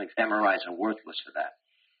multiple things. MRIs are worthless for that.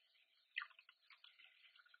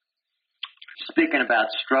 Speaking about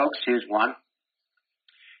strokes, here's one.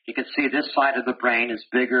 You can see this side of the brain is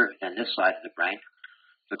bigger than this side of the brain.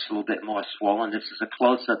 Looks a little bit more swollen. This is a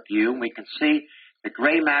close-up view, and we can see the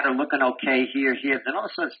gray matter looking okay here. Then all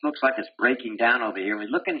of a sudden it looks like it's breaking down over here. We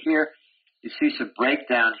look in here. You see some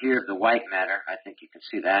breakdown here of the white matter. I think you can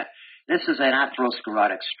see that. This is an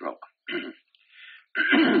atherosclerotic stroke.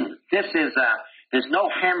 There's no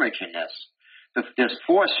hemorrhage in this. There's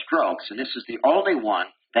 4 strokes, and this is the only one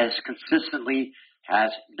that is consistently has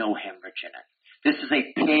no hemorrhage in it. This is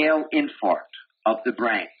a pale infarct of the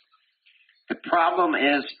brain. The problem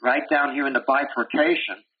is right down here in the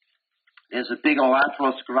bifurcation, there's a big old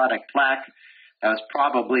atherosclerotic plaque that was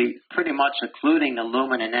probably pretty much occluding the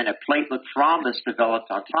lumen, and then a platelet thrombus developed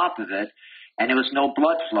on top of it, and there was no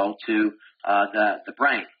blood flow to the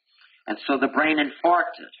brain. And so the brain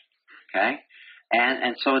infarcted, okay?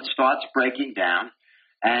 And so it starts breaking down,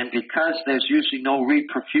 and because there's usually no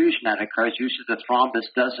reperfusion that occurs, usually the thrombus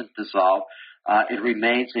doesn't dissolve, it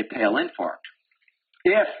remains a pale infarct.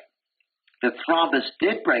 If the thrombus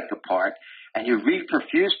did break apart and you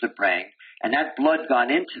reperfuse the brain, and that blood gone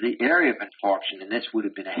into the area of infarction, and this would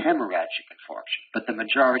have been a hemorrhagic infarction. But the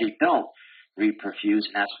majority don't reperfuse,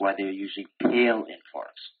 and that's why they're usually pale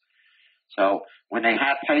infarcts. So when they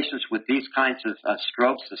have patients with these kinds of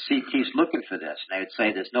strokes, the CT's looking for this. And they would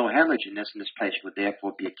say there's no hemorrhage in this, and this patient would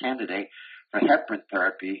therefore be a candidate for heparin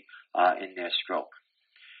therapy in their stroke.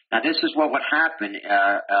 Now, this is what would happen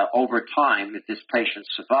over time if this patient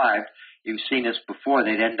survived. You've seen this before.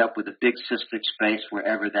 They'd end up with a big cystic space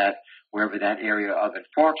wherever that area of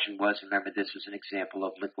infarction was. Remember, this is an example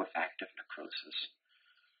of liquefactive necrosis.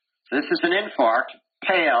 So this is an infarct,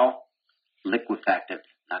 pale, liquefactive,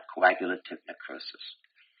 not coagulative necrosis.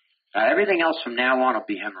 Now, everything else from now on will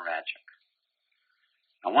be hemorrhagic.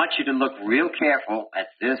 I want you to look real careful at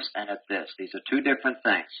this and at this. These are 2 different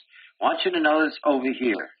things. I want you to notice over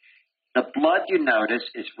here. The blood, you notice,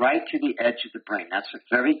 is right to the edge of the brain. That's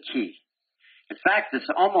very key. In fact, it's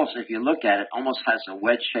almost, if you look at it, almost has a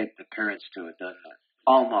wedge-shaped appearance to it, doesn't it?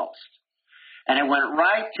 Almost. And it went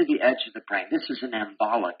right to the edge of the brain. This is an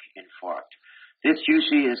embolic infarct. This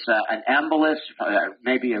usually is an embolus,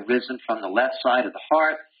 maybe arisen from the left side of the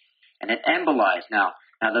heart, and it embolized. Now,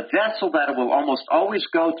 Now, the vessel that it will almost always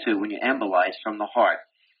go to when you embolize from the heart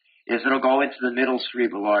is it'll go into the middle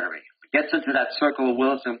cerebral artery. It gets into that circle of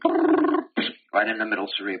Wilson, right in the middle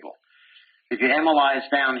cerebral. If you embolize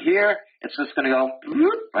down here, it's just going to go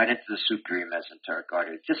right into the superior mesenteric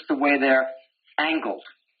artery, just the way they're angled.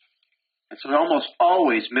 And so they're almost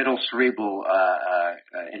always middle cerebral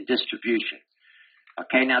in distribution.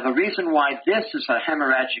 Okay, now the reason why this is a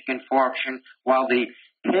hemorrhagic infarction while the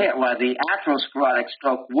atherosclerotic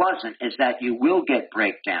stroke wasn't is that you will get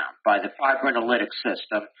breakdown by the fibrinolytic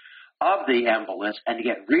system of the embolus and you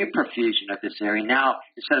get reperfusion of this area. Now,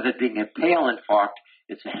 instead of it being a pale infarct,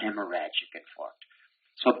 it's a hemorrhagic infarct.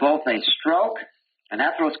 So both a stroke, an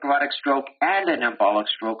atherosclerotic stroke, and an embolic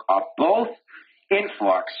stroke are both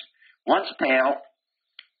infarcts. One's pale,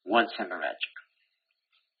 one's hemorrhagic.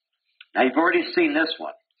 Now, you've already seen this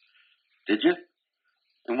one, did you?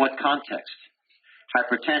 In what context?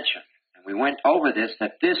 Hypertension. And we went over this,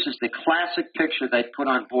 that this is the classic picture they put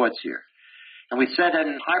on boards here. And we said that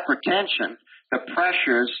in hypertension, the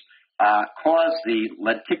pressures cause the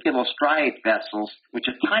lenticulostriate vessels, which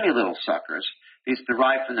are tiny little suckers. These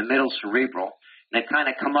derive from the middle cerebral. And they kind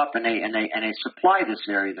of come up and they supply this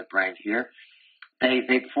area of the brain here.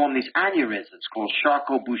 They form these aneurysms called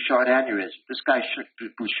Charcot-Bouchard aneurysm. This guy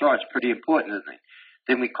Bouchard's pretty important, isn't he?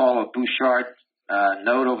 Then we call a Bouchard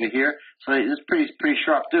node over here. So it's pretty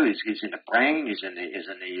sharp dude. He's in the brain. He's in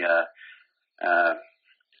the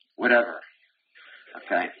whatever.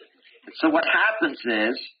 Okay. And so what happens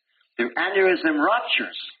is the aneurysm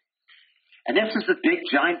ruptures, and this is a big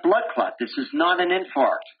giant blood clot. This is not an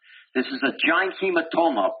infarct. This is a giant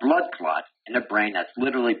hematoma, a blood clot in the brain that's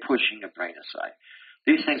literally pushing the brain aside.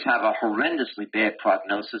 These things have a horrendously bad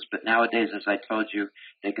prognosis, but nowadays, as I told you,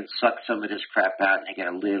 they can suck some of this crap out and they get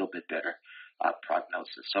a little bit better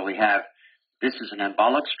prognosis. So we have, this is an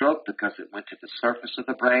embolic stroke because it went to the surface of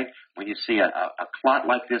the brain. When you see a clot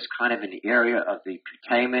like this kind of in the area of the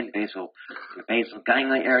putamen, basal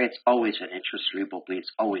ganglia area, it's always an intracerebral bleed.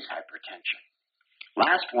 It's always hypertension.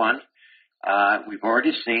 Last one. We've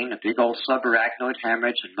already seen a big old subarachnoid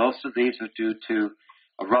hemorrhage, and most of these are due to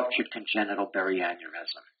a ruptured congenital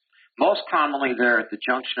berryaneurysm. Most commonly, they're at the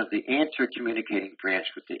junction of the anterior communicating branch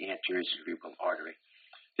with the anterior cerebral artery.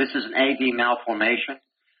 This is an AV malformation.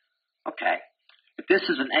 Okay. If this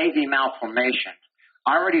is an AV malformation,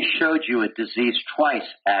 I already showed you a disease twice,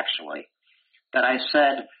 actually, that I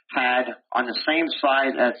said had, on the same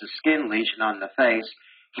side as the skin lesion on the face,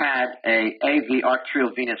 had a AV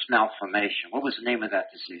arteriovenous malformation. What was the name of that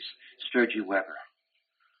disease? Sturgey Weber.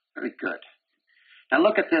 Very good. Now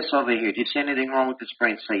look at this over here. Do you see anything wrong with this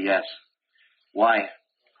brain? Say yes. Why?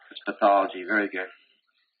 It's pathology. Very good.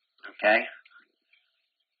 Okay.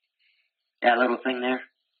 That little thing there?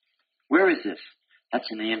 Where is this? That's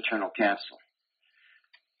in the internal capsule.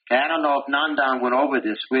 Okay, I don't know if Nandan went over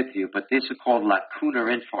this with you, but these are called lacunar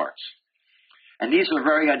infarcts. And these are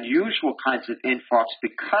very unusual kinds of infarcts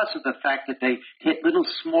because of the fact that they hit little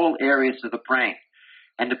small areas of the brain.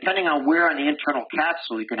 And depending on where on the internal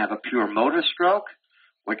capsule, you can have a pure motor stroke,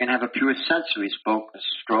 or you can have a pure sensory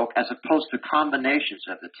stroke, as opposed to combinations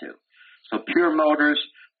of the two. So pure motors,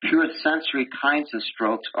 pure sensory kinds of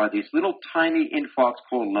strokes are these little tiny infarcts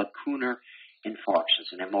called lacunar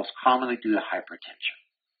infarctions, and they're most commonly due to hypertension.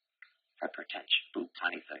 Hypertension, little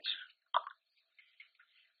tiny things.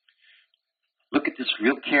 Look at this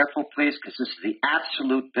real careful, please, because this is the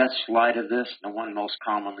absolute best slide of this, the one most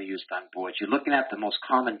commonly used on boards. You're looking at the most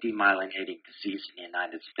common demyelinating disease in the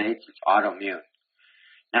United States. It's autoimmune.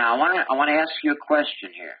 Now, I want to ask you a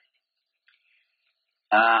question here.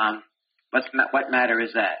 What matter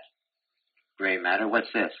is that? Gray matter.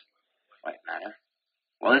 What's this? White matter.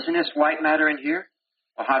 Well, isn't this white matter in here?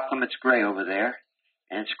 Well, how come it's gray over there?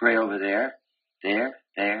 And it's gray over there, there,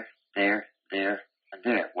 and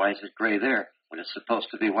there. Why is it gray there when it's supposed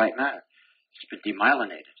to be white matter? It's been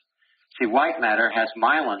demyelinated. See, white matter has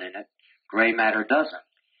myelin in it. Gray matter doesn't.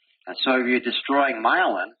 And so if you're destroying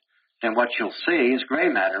myelin, then what you'll see is gray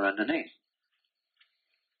matter underneath.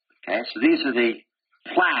 Okay, so these are the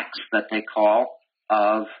plaques that they call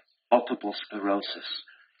of multiple sclerosis.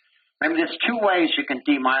 Remember, there's two ways you can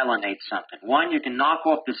demyelinate something. One, you can knock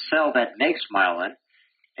off the cell that makes myelin.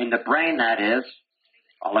 In the brain, that is,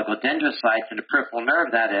 oligodendrocytes. In the peripheral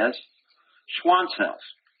nerve, that is, Schwann cells.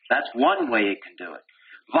 That's one way you can do it.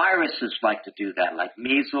 Viruses like to do that, like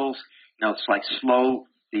measles. It's like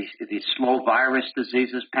these slow virus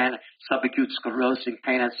diseases, subacute sclerosing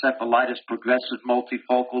panencephalitis, progressive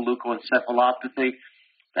multifocal leukoencephalopathy,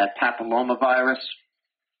 that papillomavirus.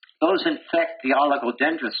 Those infect the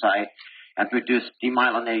oligodendrocyte and produce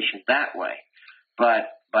demyelination that way. But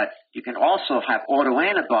But you can also have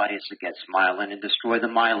autoantibodies against myelin and destroy the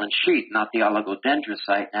myelin sheath, not the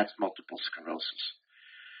oligodendrocyte, and that's multiple sclerosis.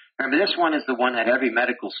 Remember, this one is the one that every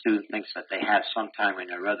medical student thinks that they have sometime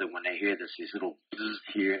or other when they hear this, these little bzzz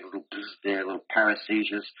here, little bzzz there, little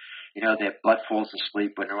paresthesias. You know, their butt falls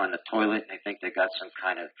asleep when they're on the toilet and they think they got some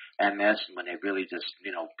kind of MS, and when they really just,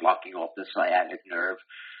 you know, blocking off the sciatic nerve,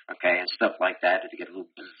 okay, and stuff like that. If you get a little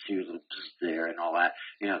bzzz here, a little bzzz there and all that,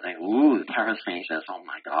 you know, think, ooh, the paresthesias, oh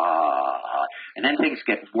my God. And then things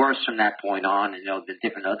get worse from that point on, and, you know, the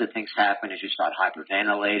different other things happen as you start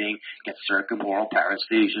hyperventilating, get circumaural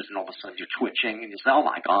paresthesias, and all of a sudden you're twitching, and you say, oh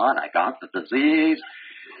my God, I got the disease.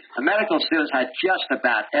 The medical students had just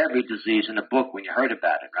about every disease in the book when you heard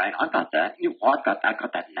about it, right? I got that. I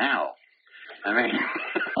got that now. I mean,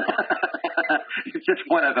 it's just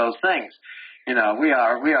one of those things. You know, we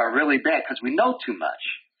are really bad because we know too much.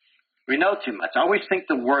 We know too much. I always think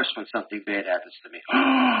the worst when something bad happens to me.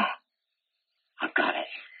 I got it.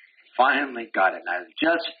 Finally got it. And I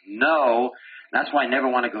just know. That's why I never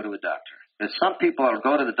want to go to a doctor. There's some people that will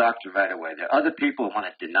go to the doctor right away. There are other people who want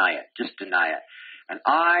to deny it. Just deny it. And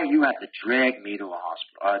you have to drag me to a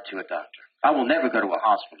hospital, to a doctor. I will never go to a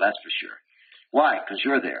hospital, that's for sure. Why? Because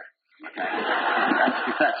you're there. Okay?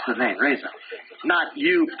 That's the main reason. Not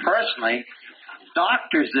you personally.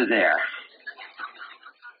 Doctors are there.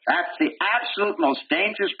 That's the absolute most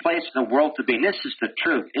dangerous place in the world to be. And this is the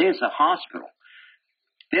truth. It is a hospital.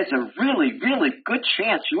 There's a really, really good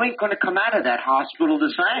chance you ain't going to come out of that hospital the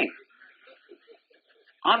same.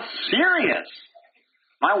 I'm serious.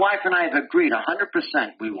 My wife and I have agreed 100%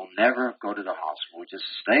 we will never go to the hospital. We just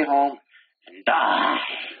stay home and die.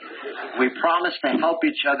 We promise to help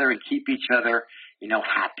each other and keep each other, you know,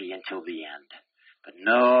 happy until the end. But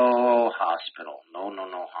no hospital. No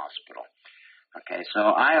hospital. Okay, so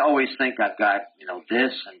I always think I've got, you know,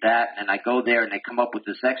 this and that, and I go there and they come up with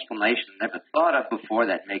this explanation I never thought of before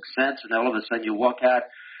that makes sense, and all of a sudden you walk out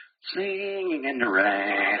singing in the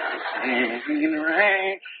rain, singing in the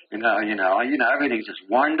rain. You know, everything's just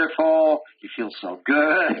wonderful. You feel so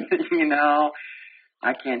good, you know.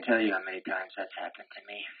 I can't tell you how many times that's happened to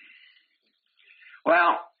me.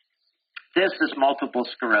 Well, this is multiple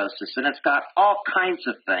sclerosis, and it's got all kinds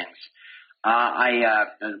of things.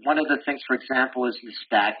 One of the things, for example, is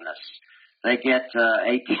nystagmus. They get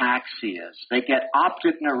ataxias. They get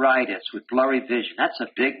optic neuritis with blurry vision. That's a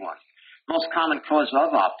big one. Most common cause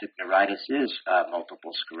of optic neuritis is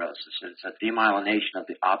multiple sclerosis. It's a demyelination of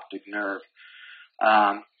the optic nerve.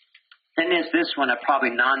 Then there's this one that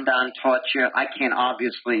probably Nandan taught you. I can't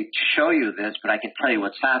obviously show you this, but I can tell you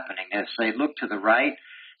what's happening. They say look to the right,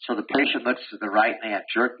 so the patient looks to the right, and they have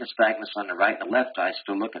jerk nystagmus on the right, and the left eye is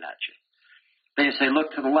still looking at you. Then you say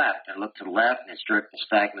look to the left, and look to the left, and it's jerk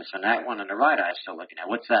nystagmus on that one, and the right eye is still looking at.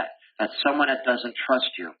 What's that? That's someone that doesn't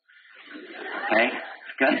trust you. Okay?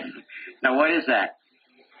 Good. Now, what is that?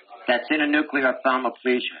 That's internuclear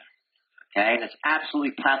ophthalmoplegia. Okay? And it's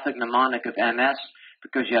absolutely pathognomonic of MS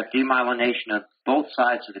because you have demyelination of both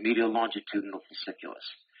sides of the medial longitudinal fasciculus.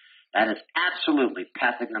 That is absolutely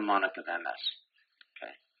pathognomonic of MS.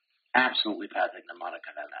 Okay? Absolutely pathognomonic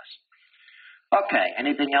of MS. Okay,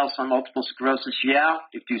 anything else on multiple sclerosis? Yeah,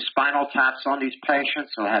 you do spinal taps on these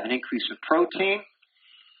patients, so have an increase of protein.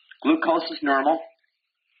 Glucose is normal.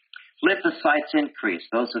 Lymphocytes increase.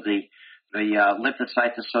 Those are the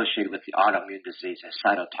lymphocytes associated with the autoimmune disease, as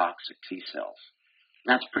cytotoxic T cells.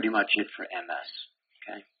 And that's pretty much it for MS.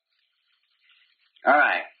 Okay. All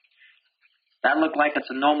right. That look like it's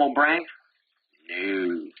a normal brain?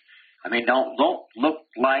 No. I mean, don't look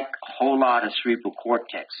like a whole lot of cerebral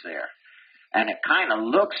cortex there. And it kind of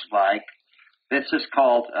looks like this is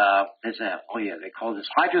called, they call this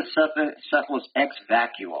hydrocephalus ex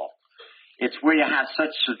vacuole. It's where you have such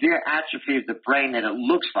severe atrophy of the brain that it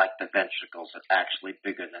looks like the ventricles are actually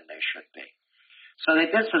bigger than they should be. So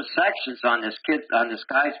they did some sections on this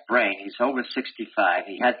guy's brain. He's over 65.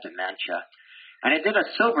 He had dementia. And they did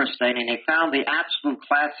a silver stain, and they found the absolute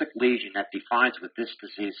classic lesion that defines what this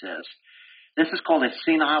disease is. This is called a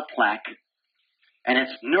senile plaque. And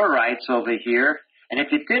it's neurites over here. And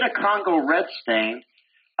if you did a Congo red stain,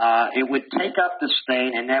 it would take up the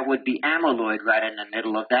stain, and there would be amyloid right in the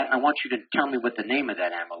middle of that. And I want you to tell me what the name of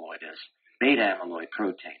that amyloid is. Beta amyloid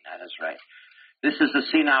protein, that is right. This is the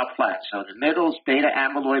senile plaque. So in the middle is beta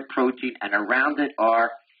amyloid protein, and around it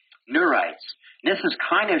are neurites. And this is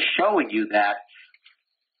kind of showing you that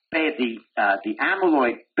the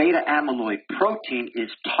beta amyloid protein is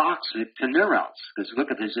toxic to neurons. Because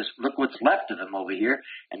look what's left of them over here,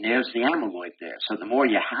 and there's the amyloid there. So the more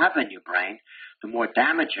you have in your brain, the more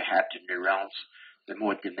damage you have to neurons, the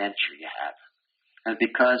more dementia you have. And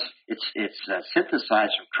because it's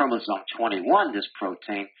synthesized from chromosome 21, this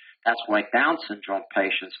protein, that's why Down syndrome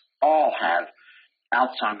patients all have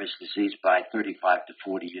Alzheimer's disease by 35 to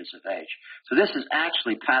 40 years of age. So this is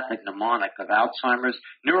actually pathognomonic of Alzheimer's.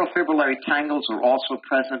 Neurofibrillary tangles are also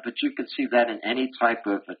present, but you can see that in any type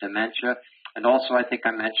of dementia. And also, I think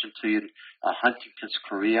I mentioned to you Huntington's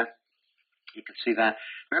chorea. You can see that.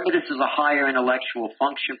 Remember, this is a higher intellectual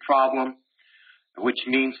function problem, which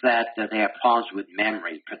means that they have problems with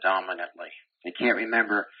memory predominantly. They can't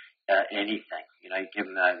remember anything. You give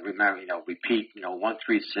them repeat, 1,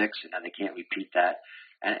 3, 6, they can't repeat that.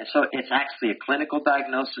 And so it's actually a clinical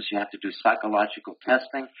diagnosis. You have to do psychological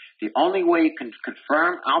testing. The only way you can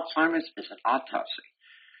confirm Alzheimer's is an autopsy.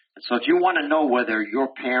 And so if you want to know whether your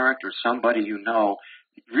parent or somebody you know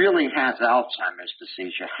really has Alzheimer's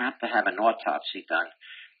disease, you have to have an autopsy done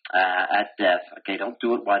at death. Okay, don't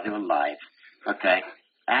do it while they're alive. Okay,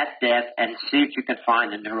 at death, and see if you can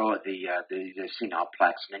find the senile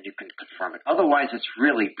plaques, and then you can confirm it. Otherwise, it's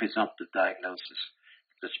really presumptive diagnosis.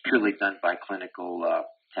 It's purely done by clinical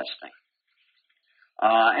testing.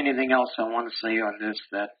 Anything else I want to say on this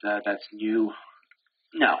that's new?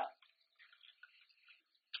 No.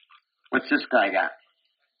 What's this guy got?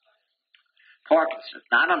 Parkinson's.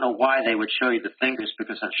 Now, I don't know why they would show you the fingers,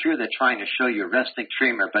 because I'm sure they're trying to show you resting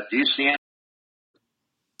tremor, but do you see any?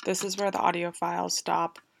 This is where the audio files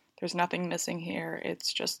stop. There's nothing missing here.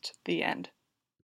 It's just the end.